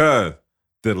 Cause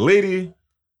the lady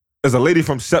is a lady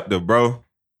from SEPTA, bro.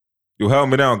 You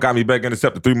held me down, got me back in the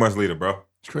SEPTA 3 months later, bro.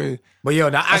 It's crazy. But yo,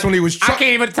 that's when he was I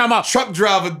can't even tell about truck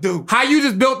driver dude. How you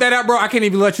just built that up, bro? I can't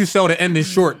even let you sell the ending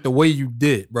short the way you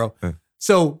did, bro.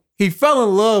 So he fell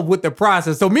in love with the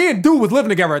process. So me and dude was living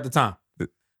together at the time.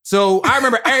 So I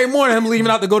remember every morning him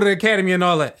leaving out to go to the academy and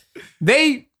all that.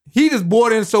 He just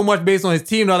bought in so much based on his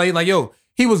team and all that. He's like, yo,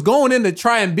 he was going in to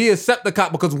try and be a SEPTA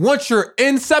cop because once you're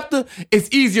in SEPTA, it's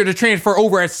easier to transfer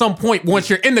over at some point once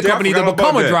you're in the company to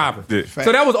become a driver. Yeah.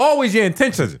 So that was always your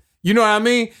intention. You know what I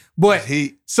mean? But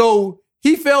so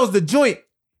he fails the joint.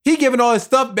 He giving all his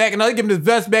stuff back and giving his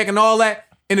vest back and all that.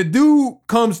 And the dude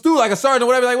comes through like a sergeant or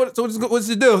whatever. Like, what's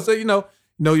the deal? So,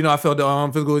 I failed the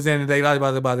physical exam today, blah,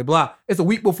 blah, blah, blah, blah. It's a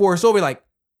week before it's over. Like,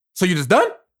 so you just done?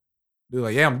 Dude,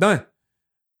 like, yeah, I'm done.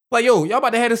 Like, yo, y'all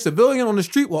about to have a civilian on the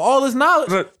street with all this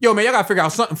knowledge? Yo, man, y'all got to figure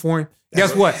out something for him.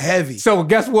 Guess what? Heavy. So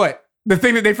guess what? The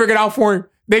thing that they figured out for him,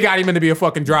 they got him in to be a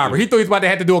fucking driver. He thought he was about to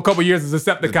have to do a couple years as a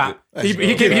SEPTA cop. He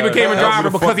became a driver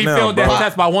because he failed that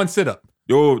test by one sit-up.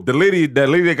 Yo, that lady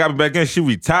that got me back in, she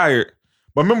retired.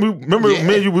 But remember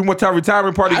me and you, we went to our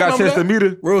retirement party, got a chance to meet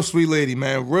her. Real sweet lady,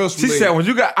 man. Real sweet lady.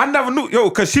 She said, I never knew,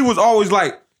 because she was always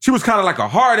like, she was kind of like a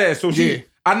hard ass. So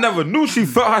I never knew she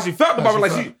felt how she felt about it.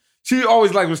 Like she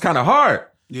always like was kind of hard.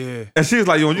 Yeah. And she was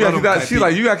like, yo, you got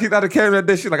to keep out of camera that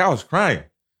day. She's like, I was crying.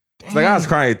 She's like, I was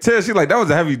crying. She's like, that was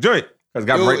a heavy joint.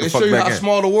 Got right the fuck show you back how in.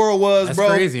 small the world was, That's bro.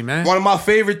 Crazy, man. One of my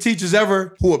favorite teachers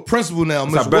ever, who a principal now,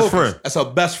 Miss Wilkins. Best friend. That's her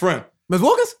best friend. Miss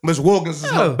Wilkins? Miss Wilkins is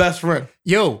her best friend.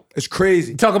 Yo. It's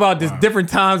crazy. Talk about this different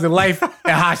times in life and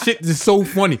how shit is so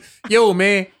funny. Yo,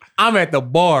 man, I'm at the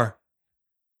bar.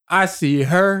 I see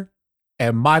her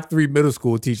and my 3 middle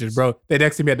school teachers, bro. They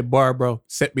next to me at the bar, bro.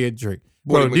 Sent me a drink.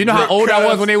 Bro, do you know how old I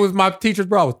was when they was my teachers,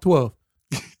 bro? I was 12.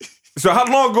 So how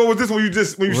long ago was this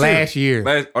when you last year?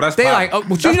 That's they like,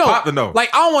 but you know,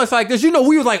 like I almost like this. You know,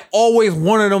 we was like always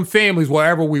one of them families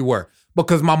wherever we were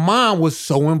because my mom was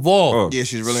so involved. Yeah,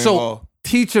 she's really involved.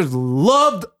 Teachers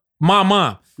loved my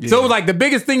mom. Yeah. So it was like the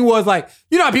biggest thing was like,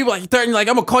 you know how people like threaten like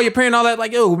I'm gonna call your parent and all that.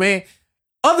 Like, yo, man.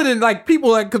 Other than like people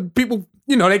like people,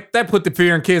 you know, they put the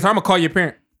fear in kids. I'm gonna call your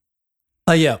parent.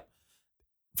 Yeah.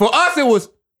 For us, it was.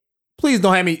 Please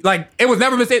don't have me, like, it was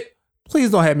never mistake.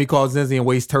 Please don't have me call Zenzi and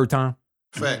waste her time.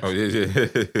 Fact. Oh,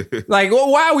 yeah. Like,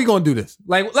 well, why are we going to do this?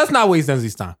 Like, let's not waste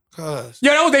Zenzi's time. Yeah,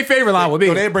 that was their favorite line with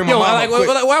me. They bring my mom like,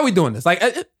 why are we doing this? Like,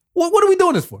 what are we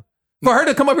doing this for? For her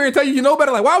to come up here and tell you know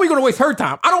better? Like, why are we going to waste her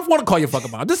time? I don't want to call your fucking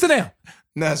mom. Just sit down.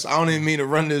 Ness, I don't even mean to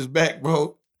run this back,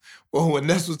 bro. Well, when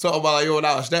Ness was talking about, like, yo, when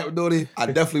I was snapping Doty, I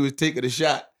definitely was taking a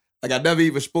shot. Like, I never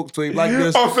even spoke to him like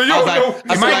this. Oh, so you don't know.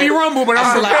 It might be rumble, but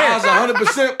I'm prepared. I was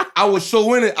 100%. I was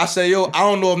so in it. I said, yo, I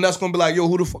don't know if Ness going to be like, yo,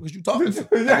 who the fuck is you talking to?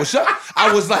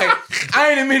 I was like, I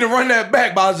ain't even mean to run that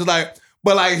back, but I was just like,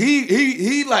 but like,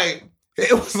 he like,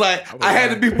 it was like, I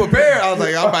had to be prepared. I was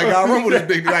like, oh my God, I rumble this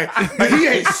big. Like he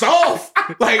ain't soft.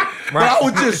 Like, but I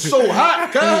was just so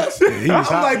hot, cuz. I'm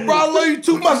like, bro, I love you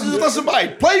too much to just let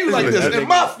somebody play you like this in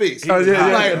my face.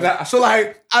 So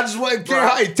like, I just wasn't care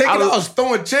how he take it. I was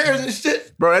throwing chairs and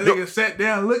shit. Bro, that nigga sat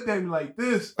down and looked at me like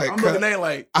this. Like, I'm looking at it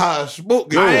like, I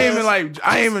spoke. I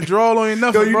ain't even draw on you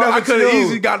nothing, bro. I could have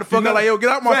easily got the fuck out like, yo, get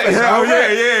out my face. Hell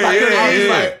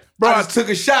yeah. Bro, I just took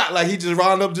a shot. Like, he just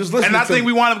rounded up just listening. And I think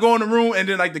we wound up going in the room and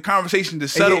then like the conversation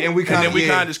just settled. And we kind of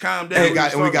just calmed down.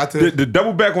 And we got to the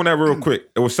double back on that real quick.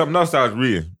 It was something else I was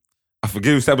reading. I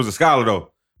forget who said was a scholar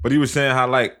though. But he was saying how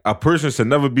like a person should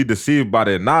never be deceived by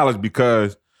their knowledge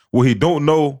because what he don't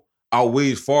know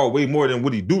outweighs far way more than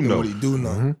what he do know.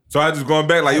 Mm-hmm. So I just going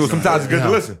back like, yo, sometimes it's good to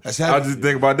listen. I just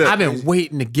think about that. I've been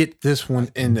waiting to get this one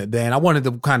in the day, and I wanted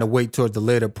to kind of wait towards the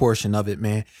later portion of it,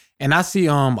 man. And I see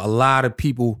a lot of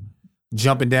people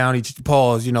jumping down each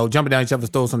other's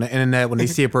throats on the internet when they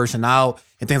see a person out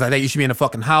and things like that. You should be in the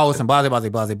fucking house and blah, blah, blah,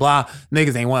 blah, blah.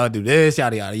 Niggas ain't want to do this,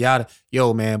 yada, yada, yada.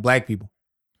 Yo, man, black people,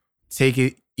 take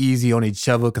it easy on each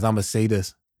other because I'm going to say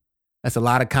this. That's a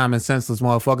lot of common senseless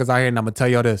motherfuckers out here, and I'm going to tell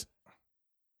y'all this.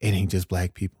 It ain't just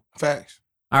black people. Facts.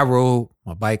 I rode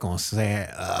my bike on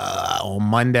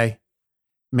Monday.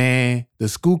 Man, the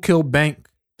Schuylkill Bank,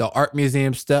 the Art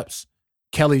Museum steps,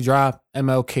 Kelly Drive,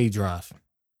 MLK Drive.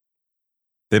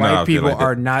 White people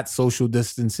are not social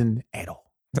distancing at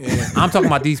all. Yeah. I'm talking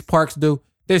about these parks, dude.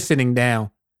 They're sitting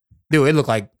down. dude, it looked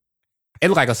like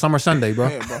a summer Sunday, bro.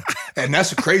 Yeah, bro. And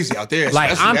that's crazy out there.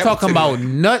 Like I'm talking about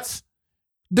nuts,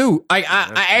 dude. I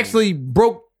actually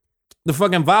broke the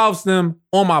fucking valve stem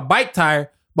on my bike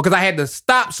tire because I had to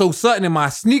stop so sudden, and my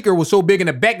sneaker was so big in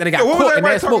the back that it got What was caught in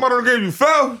everybody that talking smoke. about on the game? You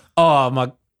fell? Oh my.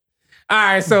 All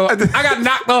right, so I got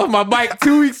knocked off my bike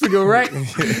 2 weeks ago, right?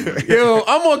 Yo,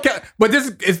 I'm on, but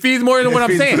it feeds more than what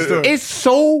I'm saying. It's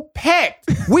so packed.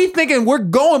 We thinking we're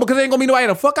going because there ain't gonna be nobody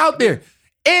to fuck out there.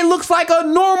 It looks like a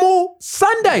normal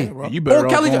Sunday. You better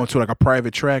off going to like a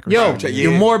private track or something.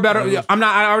 You're more better. I'm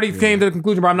not. I already came to the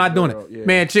conclusion, but I'm not doing it. Yeah.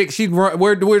 Man, chick,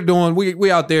 we're doing.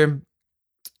 We out there.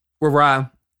 We're riding.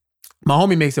 My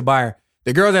homie makes a buyer.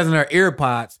 The girl's has in her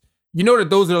AirPods. You know that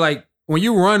those are like when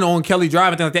you run on Kelly Drive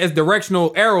and things like that. It's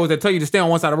directional arrows that tell you to stay on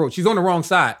one side of the road. She's on the wrong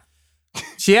side.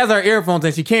 She has her earphones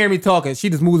and she can't hear me talking. She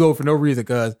just moves over for no reason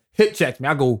because hip checks me.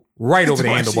 I go right over the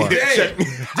handlebar. Yeah,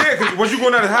 because was you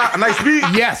going at a nice speed?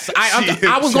 Yes,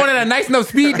 I was going at a nice enough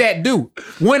speed that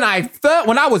when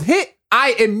I was hit,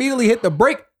 I immediately hit the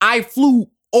brake. I flew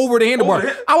over the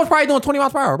handlebar. I was probably doing 20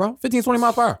 miles per hour, bro. 15, 20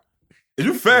 miles per hour.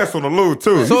 You fast on the load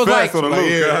too. So you it's fast like, on the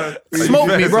load,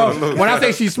 smoked me, bro. When I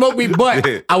say she smoked me,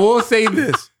 but I will say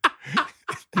this.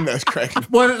 That's cracking.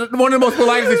 One of the most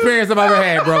politest experiences I've ever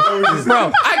had, bro.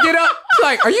 Bro, I get up. She's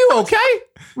like, "Are you okay?"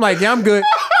 I'm like, "Yeah, I'm good."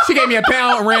 She gave me a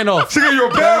pound and ran off. She gave you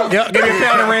a pound? Yep, gave me a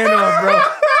pound and ran off,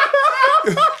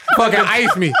 bro. Fucking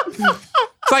iced me.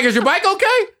 It's like, "Is your bike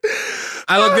okay?"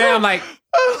 I look down, I'm like,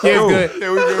 "Yeah, it's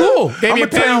good." Cool. Gave me a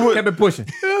pound, kept it pushing.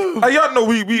 Like, y'all know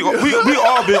we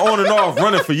all been on and off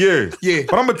running for years. Yeah.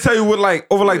 But I'm gonna tell you what, like,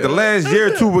 over like the last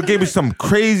year or two, what gave me some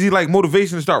crazy like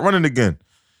motivation to start running again.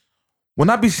 When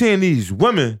I be seeing these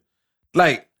women,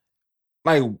 like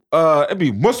it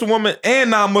be Muslim women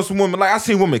and non-Muslim women. Like I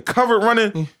seen women covered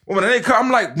running, women that ain't covered.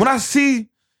 I'm like, when I see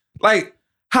like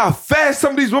how fast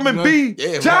some of these women be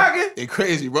jogging, they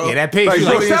crazy, bro. Yeah, that pace. like,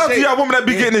 Like, shout out to y'all women that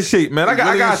be getting in shape, man. I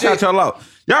gotta shout y'all out.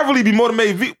 Y'all really be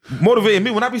motivating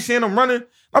me when I be seeing them running.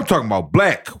 I'm talking about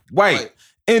black, white,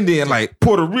 Indian, like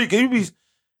Puerto Rican. And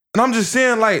I'm just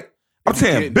saying, like, I'm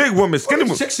saying big women, skinny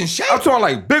women. Chicks in shape. I'm talking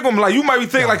like big women. Like you might be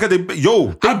thinking like they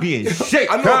be in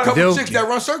shape. I know a couple Dude. chicks that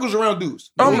run circles around dudes.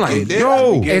 I'm like,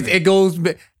 yo. it goes.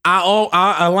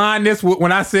 I align this with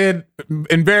when I said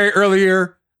in very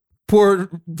earlier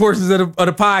portions of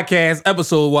the podcast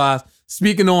episode wise,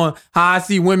 speaking on how I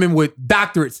see women with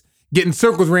doctorates getting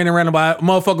circles ran around by a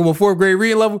motherfucker with 4th grade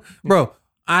reading level. Bro,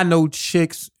 I know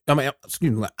chicks.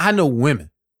 I know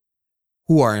women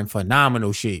who are in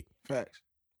phenomenal shape. Facts.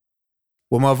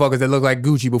 With motherfuckers that look like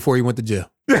Gucci before he went to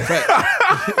jail.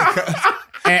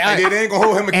 And they ain't gonna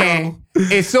hold him accountable.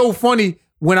 It's so funny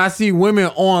when I see women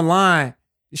online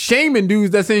shaming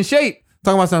dudes that's in shape.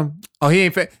 Talking about something. Oh, he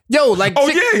ain't fat. Yo, like, Oh,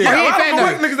 chick, yeah. he ain't fat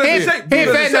enough. Niggas that's in shape. He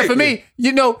ain't fat enough for me.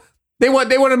 You know, they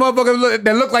want a motherfucker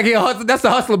that look like he a hustler. That's a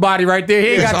hustler body right there. He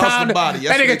ain't got time to. Body.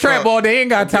 That nigga trap all day. He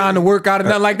ain't got time to work out or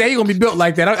nothing like that. He gonna be built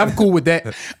like that. I'm cool with that.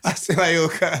 I say like, yo,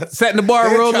 cuz. Setting the bar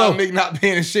real low. Make not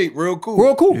being in shape real cool.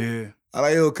 Real cool. Yeah. I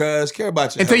like, yo, cuz, care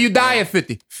about you. Until you die at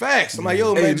 50. Facts. I'm like,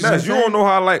 yo, Hey, man. Ness, you don't know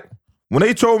how, like, when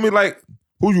they told me, like,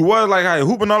 who you was, like, how you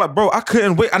hooping all that, bro, I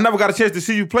couldn't wait. I never got a chance to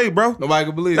see you play, bro. Nobody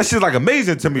could believe That it. shit's, like,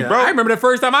 amazing to me, bro. I remember the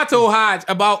first time I told Hodge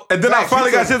about. And then I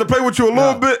finally got a chance to play with you a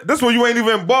little bit. This one, you ain't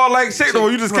even ball like shit, though.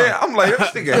 You just can't. I'm like, this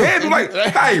nigga handle, like,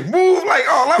 hey, move, like,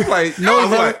 oh, I'm like, No, I'm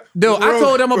like, dude, I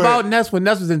told them about Ness when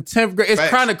Ness was in 10th grade. It's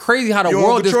Facts. kind of crazy how the You don't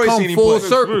world have just a choice come full anymore.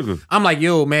 circle. I'm like,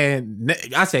 yo, man.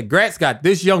 I said, Gratz got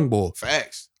this young boy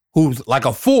Facts. who's like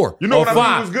a 4 you know or what 5.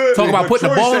 I mean was good? Talking about When putting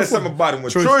the Troy ball in. said something about him.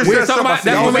 When Troy- Troy We said was talking something about-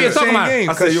 that's Y'all what we was was talking in the about. same game.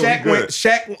 I said,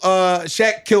 yo, Because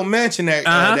Shaq killed Manchin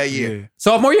that year.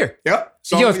 Sophomore year. Yep.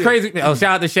 Yo, it's crazy. Oh,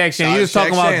 shout out to Shaq Shannon. You was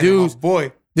talking about dudes.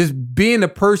 Boy. Just being the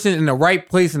person in the right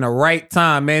place in the right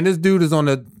time, man. This dude is on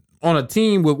a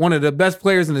team with one of the best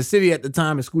players in the city at the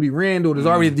time, is Scooty Randall. There's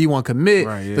already a D1 commit.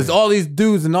 Right, yeah. There's all these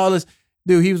dudes and all this.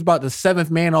 Dude, he was about the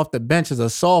 7th man off the bench as a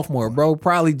sophomore, bro.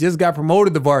 Probably just got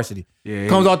promoted to varsity. Yeah,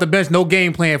 Comes off the bench, no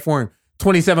game plan for him.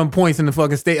 27 points in the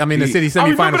fucking state. I mean, the city I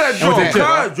remember semifinals. that And went to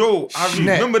joint. the chip. Joe, I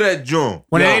remember that joint.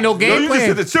 When there ain't no game you plan. just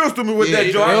hit the chills to me with Yeah,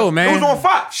 that joint. yo, man. It was on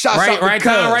Fox. Shots Right, out to right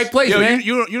time, Cuz. right place, Yo, man.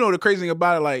 you know the crazy thing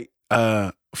about it, like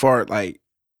for like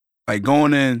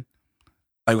going in,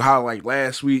 like how like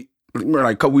last week, remember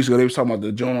like a couple weeks ago they was talking about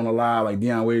the joint on the live, like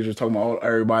Deion Waiters was talking about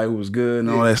everybody who was good and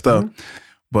all that stuff.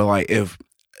 But like if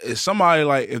somebody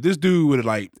like if this dude would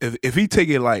like if he take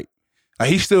it like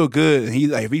he's still good and he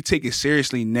like if he take it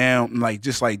seriously now and like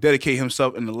just like dedicate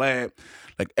himself in the lab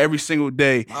like every single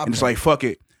day and just like fuck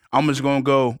it, I'm just gonna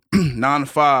go 9 to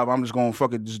 5. I'm just gonna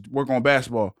fucking just work on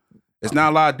basketball. It's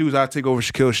not a lot of dudes I take over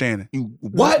Shaquille Shannon.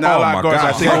 What? Not a lot of guards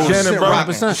I take over Shannon, bro.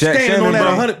 100%. Standing on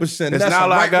that 100%. It's not a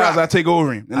lot of guys I take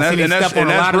over him. I step on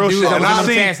a lot of dudes that was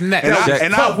chance neck.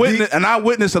 And I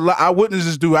witnessed a lot. I witnessed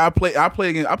this dude. I played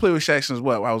with Shaq since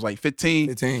what? I was like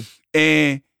 15.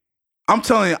 And I'm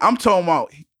talking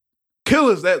about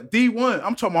killers that D1.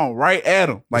 I'm talking about right at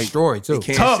him. Like destroyed too.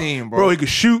 Tough, bro. He could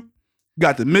shoot.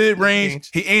 Got the mid range.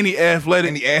 He ain't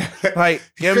athletic. Like,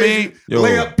 you know what I mean?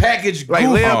 Layup package. Like,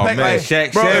 layup package. Like,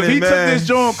 Shaq bro, Shannon, if he man. took this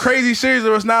joint crazy serious,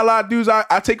 there was not a lot of dudes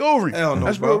I take over him. Hell no,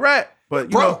 that's bro. real rap.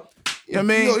 But, you know what I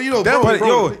mean? You know,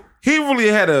 bro, he really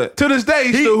had a. to this day,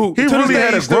 he still hoop. He really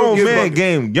had a grown man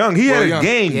game young. He had a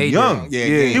game young. Yeah.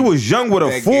 He was young with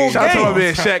a full Shout out to my game.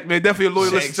 man Shaq, man. Definitely a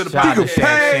loyal listener to the Shout out podcast. to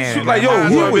Shaq Shannon, Like, yo,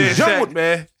 man. he was young with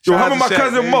man. Yo, how about my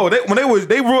cousin Mo? They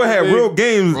really had real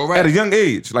games at a young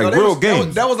age, like real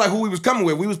games. That was like who we was coming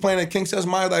with. We was playing at King Sess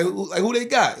Myers, like who they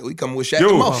got? We coming with Shaq. Yo,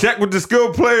 and Mo. Shaq was the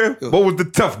skilled player. What was the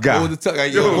tough guy? What was the tough guy?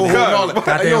 Yo, who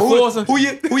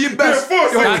your best?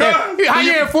 How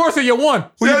you enforcer? You won.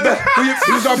 Who your best?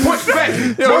 He was our point back.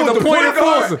 Yo, the point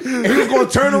enforcer. And he was going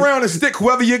to turn around and stick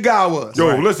whoever your guy was.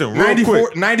 Yo, listen, real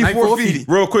quick. 94 feet.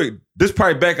 Real quick. This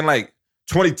probably back in like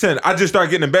 2010. I just started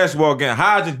getting in basketball again.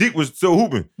 Hodge and Deep was still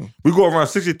hooping. We go around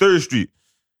 63rd Street.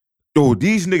 Yo,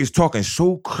 these niggas talking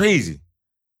so crazy.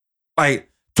 Like,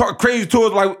 talk crazy to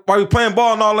us like while we playing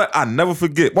ball and all that. I never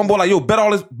forget. One boy like, yo, bet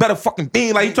all this better fucking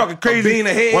bean. Like, he talking crazy. Bean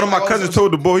ahead. One of my cousins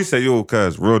told the boy, he said, yo,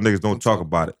 cuz, real niggas don't talk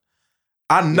about it.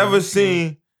 I never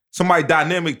seen somebody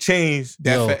dynamic change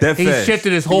that fast. He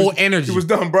shifted his whole energy. He was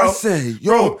done, bro. I said,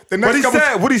 yo,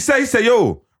 what he say? He said,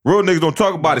 yo, real niggas don't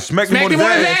talk about it. Smacked him on his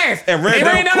ass and ran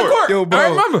down the court. Yo, bro, I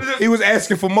remember. He was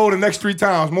asking for Mo the next 3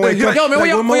 times. Mo, Yo, man,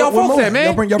 where y'all folks at, man?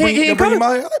 Y'all bring He ain't him coming.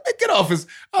 out here. Let me get off his.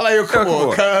 I like, yo, come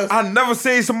on, cuz. I never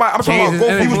seen somebody. I'm talking Jesus,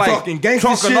 about He was like talking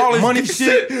gangster shit, all this money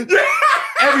shit,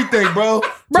 everything, bro.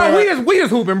 Bro, we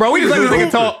just hooping, bro. We just let this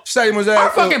nigga talk. Shame his Our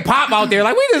ass. fucking pop out there,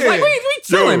 like we just like we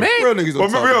chilling, man. Real niggas don't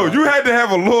talk about you had to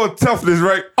have a little toughness,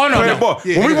 right? Oh, no, Playing no. ball.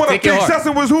 Yeah, when we went up take your King heart.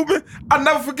 Sesson was hooping, I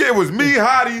never forget it was me,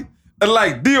 Hottie, and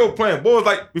like Dio playing. Boy was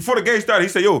like, before the game started, he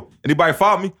said, yo, anybody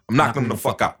follow me? I'm knocking them the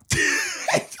fuck out.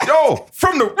 Yo,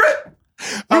 from the rip.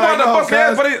 You want to bust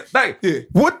ass, but it,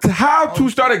 like, how to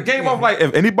start a game off like,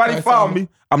 if anybody follow me,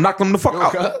 I'm knocking them the fuck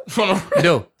out.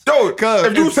 Dude. Yo,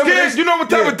 if you scared, you know what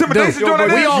type of intimidation doing that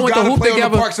we is? all went to hoop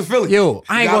together. Parks of Philly. Yo,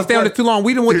 I ain't gonna stay on this too long.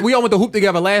 We all went to hoop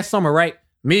together last summer, right?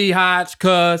 Me, Hodge,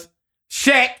 Cuz,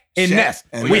 Shaq, and Ness.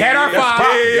 We had our 5.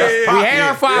 We had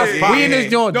our 5. We in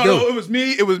this joint. No, it was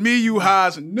me, you,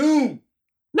 Haas, and Noon.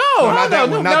 No. That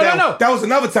was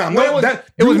another time. No,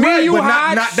 it was me, you, but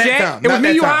Hodge, not that Shaq. time. It was Not me,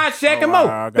 that you, time. Hodge, Shaq, and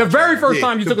Mo. The very first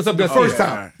time you took us up there. First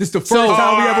time. This is the first So-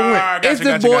 time we ever went. It's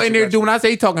this boy in there doing. I say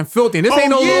he talking filthy. And this ain't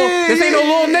no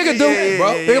little nigga, dude.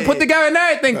 bro. They put together and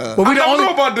everything. But we I the don't only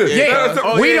know about this.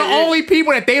 we the only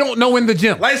people that they don't know in the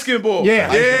gym. Light skin ball. Yeah,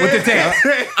 with the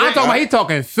tag. I'm talking about he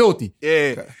talking filthy.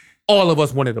 Yeah. All of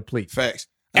us wanted to play. Facts.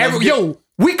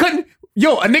 We couldn't.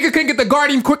 Yo, a nigga couldn't get the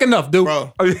guard even quick enough, dude.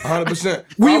 Bro, 100%.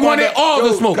 We wanted all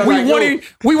the smoke.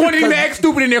 We wanted him to act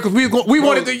stupid in there because we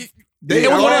wanted to. They came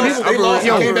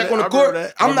back on the court.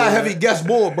 I'm not heavy guest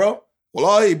boy, bro.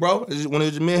 Well, hey, bro. When it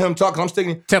was me and him talking, I'm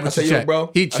sticking. I said, yo, check.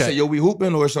 bro. Heat I check. said, yo, we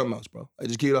hooping or something else, bro. I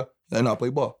just keep it up. And I'll play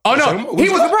ball. Oh, no. He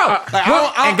was the bro.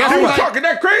 And guess He what? was talking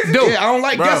that crazy? Dude. Yeah, I don't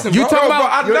like guessing, You bro. talking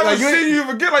about? I never seen you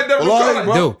forget like that. Well,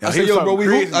 bro. Dude. I said, yo, bro, we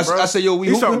hooping. I said, yo, we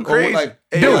He's hooping. talking crazy.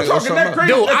 Dude, talking that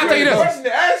crazy. Dude, I'll tell you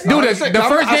this. Dude, the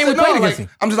first game we played against him.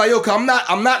 I'm just like, yo, cause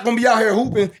I'm not gonna be out here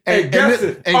hooping and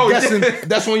guessing.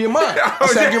 That's on your mind. I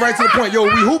said, get right to the point. Yo, we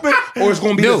hooping or it's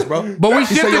gonna be this, bro. But we He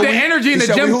said, shifted yo, the energy in the he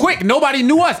said, gym we hooping. quick. Nobody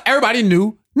knew us. Everybody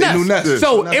knew Ness. knew Ness.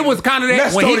 So it was kind of that.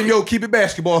 Ness when told him, yo, keep it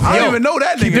basketball. I didn't even know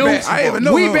that nigga. Dude, Man. I didn't even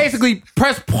know we him. basically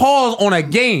pressed pause on a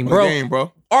game,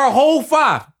 bro. Our whole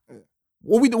 5.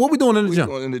 What we doing in the gym?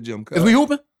 Going in the gym. Is we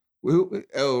hooping? We hooping?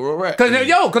 Oh, right. Cause now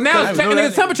it's checking the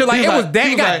temperature. Like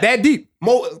it got that deep.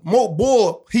 Mo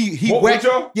Bull, he Mo whacked.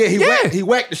 with y'all? Yeah, he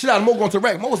whacked the shit out of Mo going to the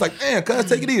rack. Mo was like, man, cuz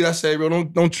take it easy. I said, bro,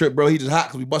 don't trip, bro. He just hot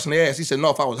because we busting their ass. He said, no,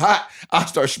 if I was hot, I'd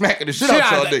start smacking the shit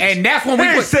out y'all niggas. And that's when we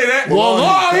didn't say that.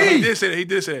 He did say that. He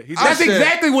did say that. That's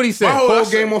exactly what he said. Whole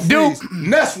game on Dude. freeze.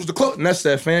 Ness was the close. Ness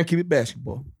said, fam, keep it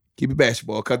basketball. Keep it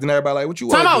basketball. Cause then everybody like, what you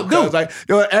want? Time out, do? dude. Like,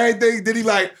 yo, everything, did he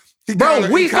like, Bro,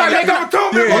 we started making up.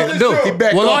 Dude,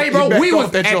 we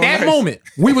was at that moment,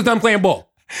 we was done playing ball.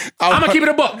 I'm gonna keep it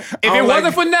a buck. If it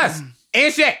wasn't for Ness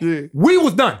and Shaq, we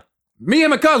was done. Me and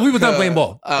my cousin, we was done playing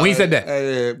ball when he said that.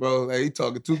 Hey, bro, he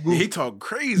talking too goofy. He talking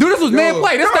crazy. Dude, this was man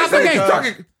play. This stopped the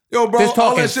game. Yo, bro, This all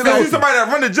talking that shit. filthy. You somebody that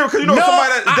run the gym, cause you know No,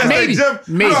 somebody that's maybe. their gym.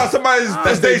 You know how somebody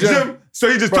that's their gym. So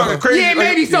he just talking crazy. Yeah,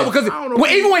 maybe so because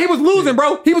even when he was losing,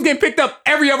 bro, he was getting picked up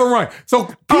every other run. So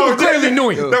people clearly knew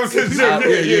him. That was his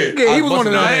gym. Yeah, he was one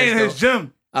of them. That ain't his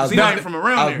gym. He not from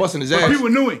around there. I was busting his ass. People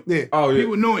knew him. Yeah. Oh, yeah.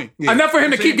 People knew him. Yeah. Enough for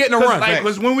him to keep getting a run. Like,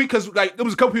 because there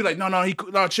was a couple people like,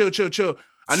 no, chill.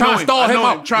 I know him. Stall him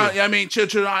out.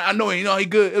 Chill. I know him. You know, he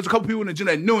good. There was a couple people in the gym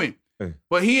that knew him.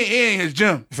 But he ain't his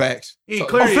gym. Facts. He ain't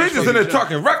clear. Fitz is in there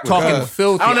talking reckless. Talking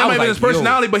filthy. I don't know, maybe his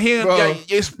personality, but he ain't.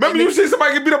 Remember you see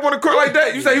somebody get beat up on the court like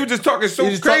that? You say he was just talking so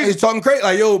crazy. He's talking crazy.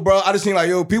 Like, yo, bro, I just seen like,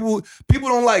 yo, people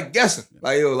don't like guessing.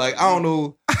 Like, yo, like, I don't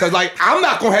know. Because, like, I'm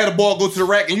not going to have the ball go to the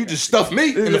rack and you just stuff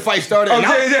me and the fight started. And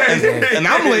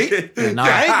I'm late. I ain't going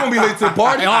to be late to the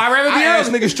party. I'd rather be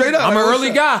early. Nigga straight up. I'm an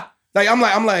early guy. Like, I'm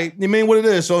like, you mean what it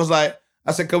is? So it's like,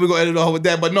 I said, we gonna end it off with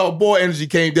that. But no, boy, energy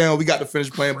came down. We got to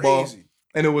finish playing ball.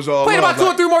 And it was all played about 2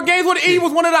 or 3 more games when he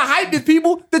was one of the hypest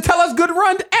people to tell us good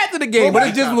runs after the game. But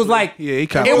it just was like,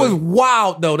 it was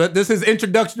wild though. This is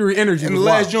introductory energy. And the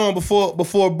last joint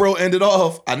before bro ended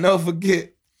off, I never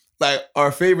forget. Like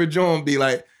our favorite joint be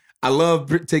like, I love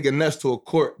taking Ness to a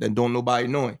court that don't nobody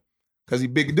know him, cause he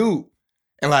big dude.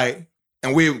 And like,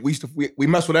 and we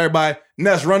mess with everybody.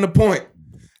 Ness run the point.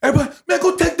 Everybody, man,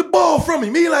 go take the ball from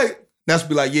him. Me like Ness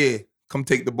be like, yeah. Come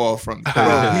take the ball from me. He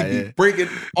be breaking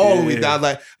all the way down.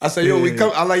 Like I say, yo, we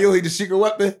come. I like, yo, he the secret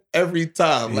weapon every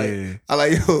time. Like I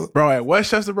like, yo, bro, at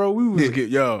Westchester, bro, we was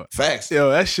get facts.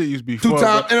 Yo, that shit used to be 2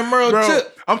 times in a row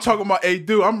chip. I'm talking about, hey,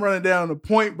 dude, I'm running down the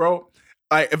point, bro.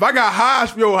 Like if I got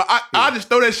Hodge, I just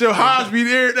throw that shit. Hodge be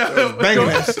there. Play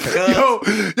with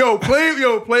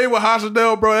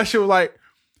Hodgedale, bro. That shit was like.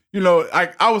 You know, I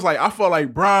felt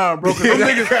like Brian, bro. Cause them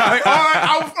niggas,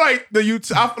 I was like I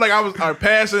feel like I was our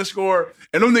passing score,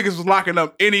 and them niggas was locking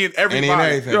up any and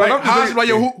everybody. Anything. Like Hodge, like,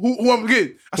 yo, who I'm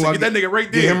getting? I said, get that nigga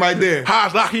right there. Get him right there.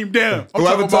 Hodge, lock him down.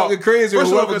 Whoever talking crazy,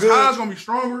 first of all, because Hodge gonna be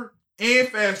stronger and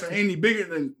faster, and he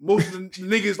bigger than most of the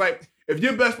niggas. Like, if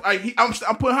you're best, like, I'm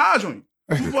putting Hodge on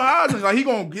you. You put Hodge on you. Like, he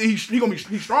gonna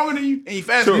be stronger than you, and he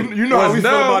faster. So, you know how we feel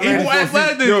about that. He more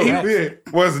athletic than you.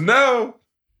 Was now.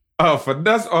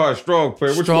 Finesse or a strong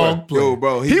player? Which one? Yo,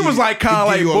 bro. He was like kind of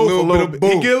like both a little bit.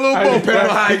 He get a little both.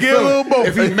 He get a little both.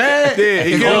 If he's mad,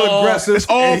 he get a little aggressive. It's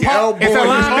all pop. It's a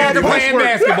linebacker playing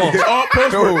basketball. It's all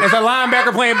post work. It's a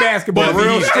linebacker playing basketball.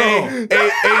 Real strong. Hey,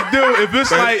 dude, if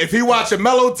it's like if he watching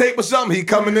Mellow tape or something, he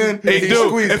coming in. Hey,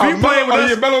 dude, if he playing with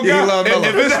us,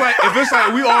 if it's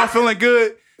like we all feeling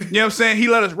good. You know what I'm saying? He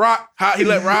let us rock. He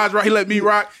let Raj rock. He let me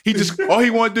rock. He just all he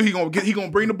want to do. He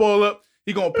gonna bring the ball up.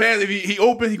 He gonna pass. If he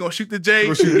open, he gonna shoot the J.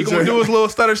 He gonna do his little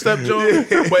stutter step joint.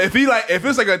 But if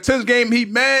it's like a tense game, he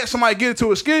mad, somebody get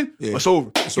into his skin, it's over.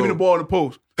 Give me the ball in the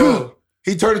post.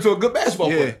 He turned into a good basketball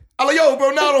player. I'm like, yo, bro,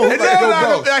 now don't. He's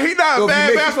not a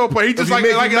bad basketball player. He just like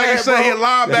you said, he a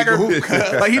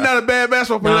linebacker. Like, he not a bad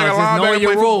basketball player. Like a linebacker. Knowing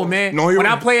your role, man. When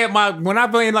I play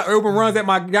in like urban runs at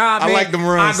my job, I like them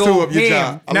runs too of your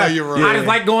job. I like your runs. I just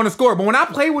like going to score. But when I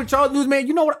play with Charles News, man,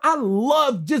 you know what? I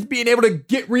love just being able to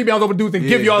get rebounds over dudes and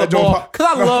give y'all the ball.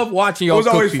 Because I love watching y'all. It was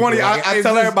always funny. I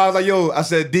tell everybody, I was like, yo, I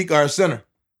said, Deke our center.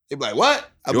 They be like, what?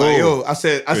 I'm like, yo, I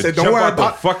said, don't worry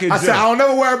about. I said, I don't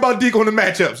never worry about Deke on the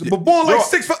matchups. But boy, like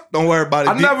 6 foot, don't worry about it.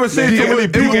 I never seen too many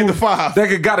people get the 5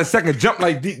 that got a second jump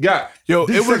like Deke got. Yo,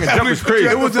 it was crazy.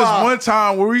 It was just one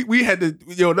time where we had to.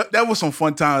 Yo, that was some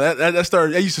fun time. That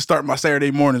started. I used to start my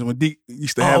Saturday mornings when Deke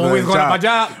used to have. When we was going to my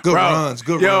job. Good runs.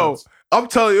 Yo, I'm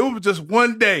telling you, it was just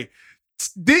one day.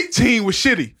 Deke team was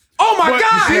shitty. Oh my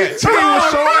God! Deke team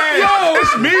was so ass.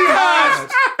 It's me,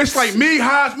 Hodge. It's like me,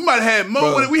 Hodge. We might have had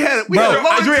more. We had a low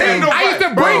team. I used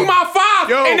to bring my 5,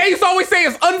 and they used to always say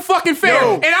it's unfucking fair,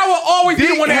 and I will always be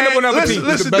the one to hand up another team.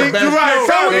 Listen, Deke, you're right.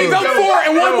 So he's up 4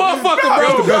 and one motherfucker,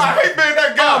 bro.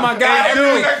 Oh my God!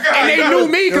 And they knew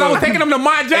me because I was taking them to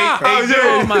my job.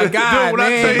 Oh my God,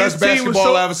 man! Best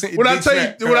basketball I ever seen. When I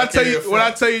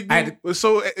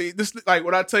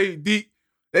tell you, Deke.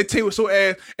 That team was so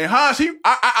ass. And Hodge,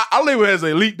 I label him as an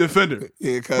elite defender.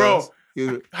 Yeah, bro.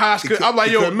 Hodge could. I'm like,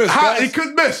 yo, he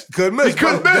couldn't miss. He couldn't miss. And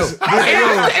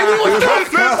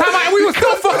we were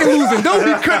still fucking losing, dude.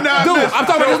 He could not miss. I'm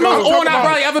talking about the most on I've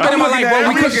probably ever been in my life, bro.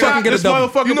 We couldn't fucking get a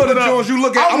double. You know the Jones you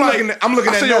look at. I'm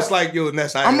looking at Ness like, yo,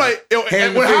 Ness. I'm like, yo,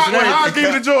 when Hodge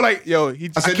gave me the Jones, like, yo, I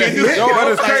can't do it. Yo, that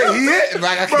is crazy. He hit.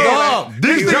 Like, I can't.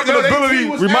 This jumping ability.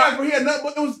 He had nothing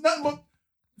but. It was nothing but.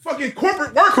 fucking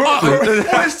corporate work on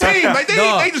his team. Like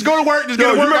they just go to work, just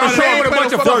go to work.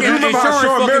 You remember how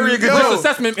Sean Marion could jump?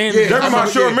 Assessment man. You remember how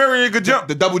Sean Marion could jump?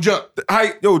 The double jump.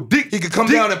 Dick. He could come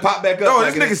down and pop back up. Yo,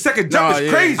 this nigga's second jump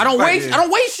is crazy. I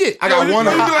don't waste shit. I got one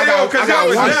high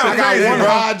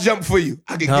jump for you.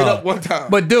 I can get up one time.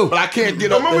 But I can't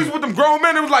get up. Remember we was with them grown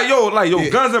men, it was like, yo,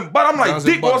 guns and butt. I'm like,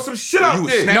 Dick bought some shit out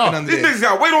there. No. These niggas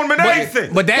got weight on them and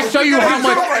everything. But that show you how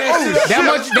much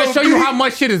that show you how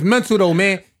much shit is mental though,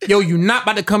 man. Yo, you not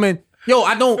about to come in. Yo,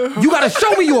 you gotta show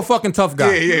me you a fucking tough guy.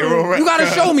 Right. You gotta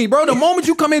show me, bro. The moment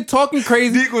you come in talking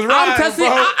crazy, I'm testing.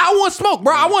 I want smoke,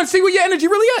 bro. I want to see where your energy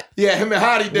really at. Yeah, him and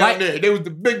Hottie down there. They was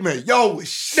the big man. Yo,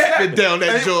 was snapping down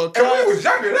that joint. And we was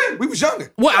younger then. We was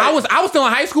younger. Well, I was still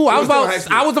in high school. I was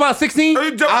about 16. I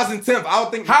was in 10th. I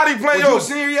don't think Hottie playing. Was you a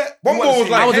senior yet? One boy was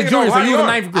like, I was a junior, so you was in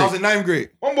 9th grade. I was in 9th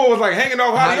grade. One boy was like hanging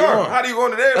off Hottie arm. Hottie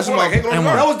going to there. That's like hanging on.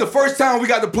 That was the first time we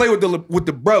got to play with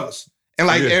the brothers. And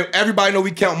everybody know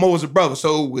we count Mo as a brother.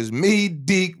 So it was me,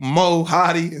 Deke, Mo,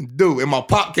 Hottie, and Dude. And my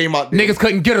pop came out there. Niggas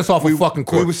couldn't get us off a fucking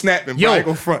court. We was snapping, Yo, I ain't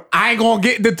gonna front. I ain't gonna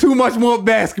get into too much more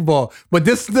basketball. But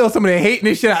this is still some of the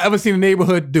hating shit I ever seen the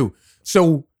neighborhood do.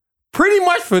 So pretty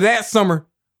much for that summer,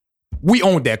 we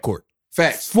owned that court.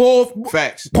 Facts.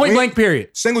 Facts. Point blank period.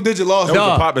 Single digit loss. That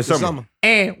was a pop in summer.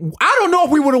 And I don't know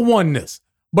if we would have won this.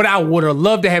 But I would have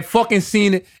loved to have fucking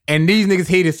seen it. And these niggas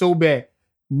hated so bad.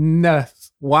 Nah.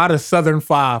 Why the Southern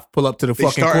Five pull up to the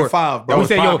fucking court? 5, bro. We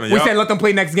said let them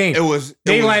play next game.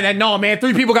 They like that. No, man.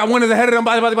 3 people got winners ahead of them.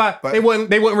 They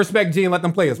wouldn't respect G and let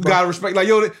them play us. You gotta respect y'all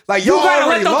you gotta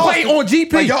let them play on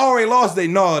GP. Like y'all already lost.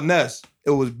 Ness.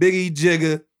 It was Biggie,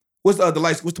 Jigga. What's the other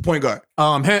lights? What's the point guard?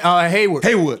 Hayward.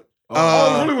 It really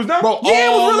was them? Bro, yeah,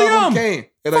 it was really them. Came.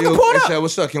 They said,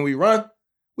 "What's up? Can we run?"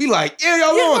 We like, yeah,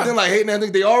 y'all lost. Then like hating that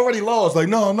nigga, they already lost. Like,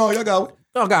 no, y'all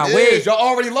got ways. Y'all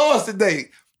already lost today.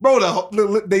 Bro,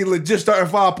 they legit starting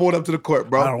 5 pulled up to the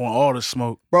court, bro. I don't want all the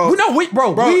smoke. Bro, we wanted it,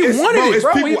 bro. It's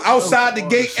people outside the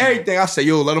gate, everything. I say,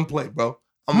 yo, let them play, bro.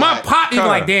 My pop is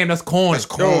like, damn, that's corny. That's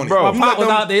corny. Bro, my pop was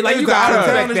out there like, you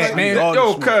gotta respect that, man.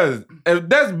 Yo, cuz, if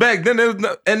that's back then,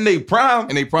 in they prime,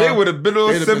 they would have been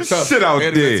on some shit out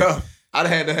there. I'd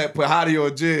have had to put Hottie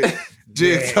or Jig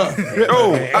tough.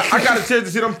 Yo, I got a chance to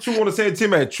see them two on the same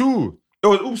team at True. It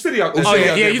was Oop City out there. Oh,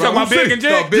 yeah, you talking about Big and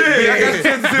Jig? Yeah, I got a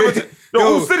chance to see what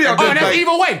Oop City out there. Oh, that's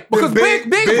either way. Because Big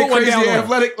put one down.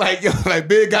 Athletic, like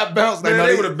Big got bounced. Man,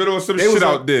 they would have been on some shit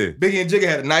out there. Biggie and Jigga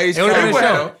had a nice game. He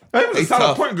was a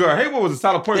solid point guard. Hayward was a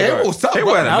solid point guard. Hayward was tough.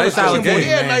 Hayward had a nice game. He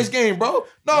had a nice game, bro.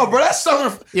 No, bro, that's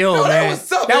summer. Yo, man. That was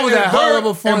tough. That was a hell of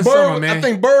a fun summer, man. I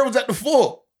think Bird was at the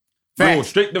 4. Yo,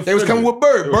 straight defender. They was coming with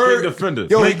Bird. Straight defender.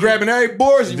 Yo, he grabbing every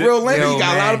boards. He real lengthy. He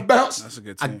got a lot of bounce. That's a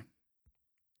good team.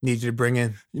 Need you to bring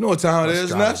in. You know what time it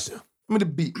is, Nuts? Give me the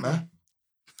beat, man.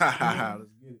 Let's get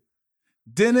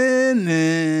it.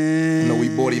 I know we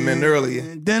brought him in earlier.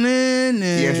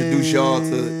 He introduced y'all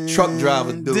to Truck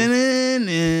Driver Dude.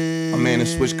 My man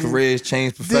has switched careers,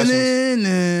 changed professions.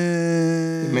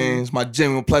 Man, it's my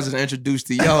genuine pleasure to introduce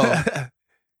to y'all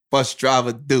Bus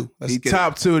Driver Dude. He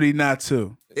top 2, he not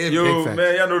 2. Yo,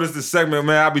 man, y'all know this is the segment,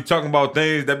 man. I be talking about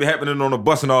things that be happening on the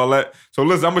bus and all that. So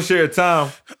listen, I'm gonna share a time.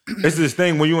 It's this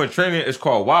thing when you in training, it's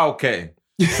called wildcatting.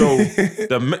 So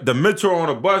the mentor on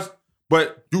the bus,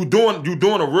 but you doing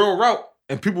a real route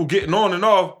and people getting on and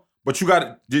off, but you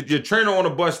got your trainer on the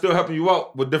bus still helping you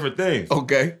out with different things.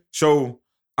 Okay. So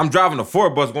I'm driving a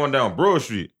Ford bus going down Broad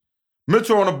Street.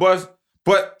 Mentor on the bus,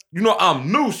 but you know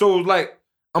I'm new, so it's like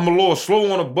I'm a little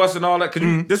slow on the bus and all that. Cause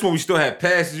this one we still had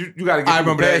passes. You got to get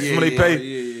people passes when they pay.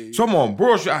 Yeah. So I'm on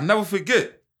Broad Street. I never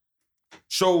forget.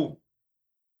 So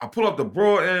I pull up the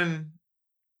Broad and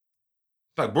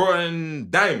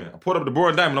Diamond. I pulled up the Broad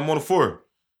and Diamond. I'm on the 4.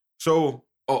 So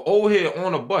an old head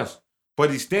on the bus, but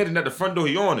he's standing at the front door.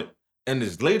 He on it, and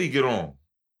this lady get on.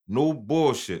 No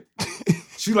bullshit.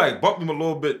 She like bumped him a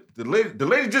little bit. The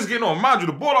lady just getting on. Mind you,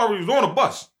 the boy already was on the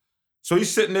bus. So he's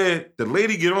sitting there. The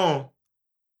lady get on.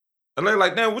 And they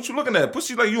like, damn, what you looking at?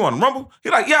 Pussy, like, you on Rumble? He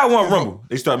like, yeah, I want Rumble.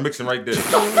 They start mixing right there.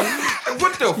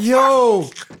 What the fuck? Yo,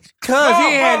 cuz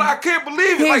I can't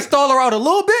believe it. He ain't stall her out a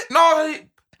little bit? No,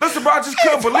 listen, bro, I just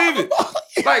couldn't believe it.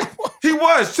 Like, he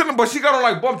was chilling, but she got on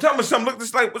like, tell me something. Look,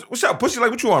 this like, what's up, Pussy?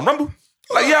 Like, what you on Rumble?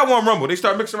 Like, yeah, I want Rumble. They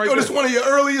start mixing right there. This one of your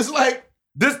earliest, like...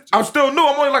 I'm still new.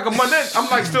 I'm only like a month in. I'm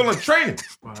like still in training.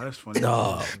 Wow, that's funny.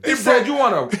 She said you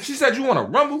want to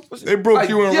Rumble? They broke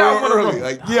you in real early.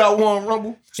 Like, yeah, I want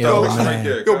Rumble. Yo,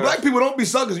 black people don't be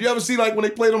suckers. You ever see like when they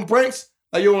play them pranks?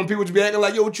 Like, yo, when people just be acting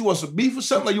like, yo, what you want, some beef or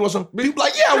something? Like, you want some beef?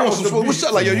 Like, yeah, I want some beef. What's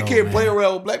up? Like, yo, you can't play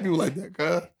around with black people like that,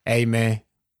 cuz. Hey, man.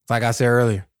 Like I said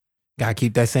earlier, gotta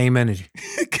keep that same energy.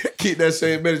 Keep that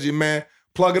same energy, man.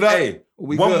 Plug it up. Hey,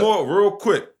 one more real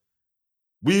quick.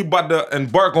 We about to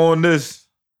embark on this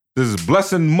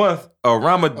blessing month of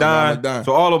Ramadan.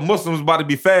 So all the Muslims about to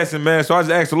be fasting, man. So I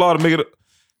just asked Allah to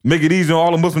make it easy on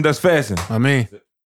all the Muslims that's fasting. I mean.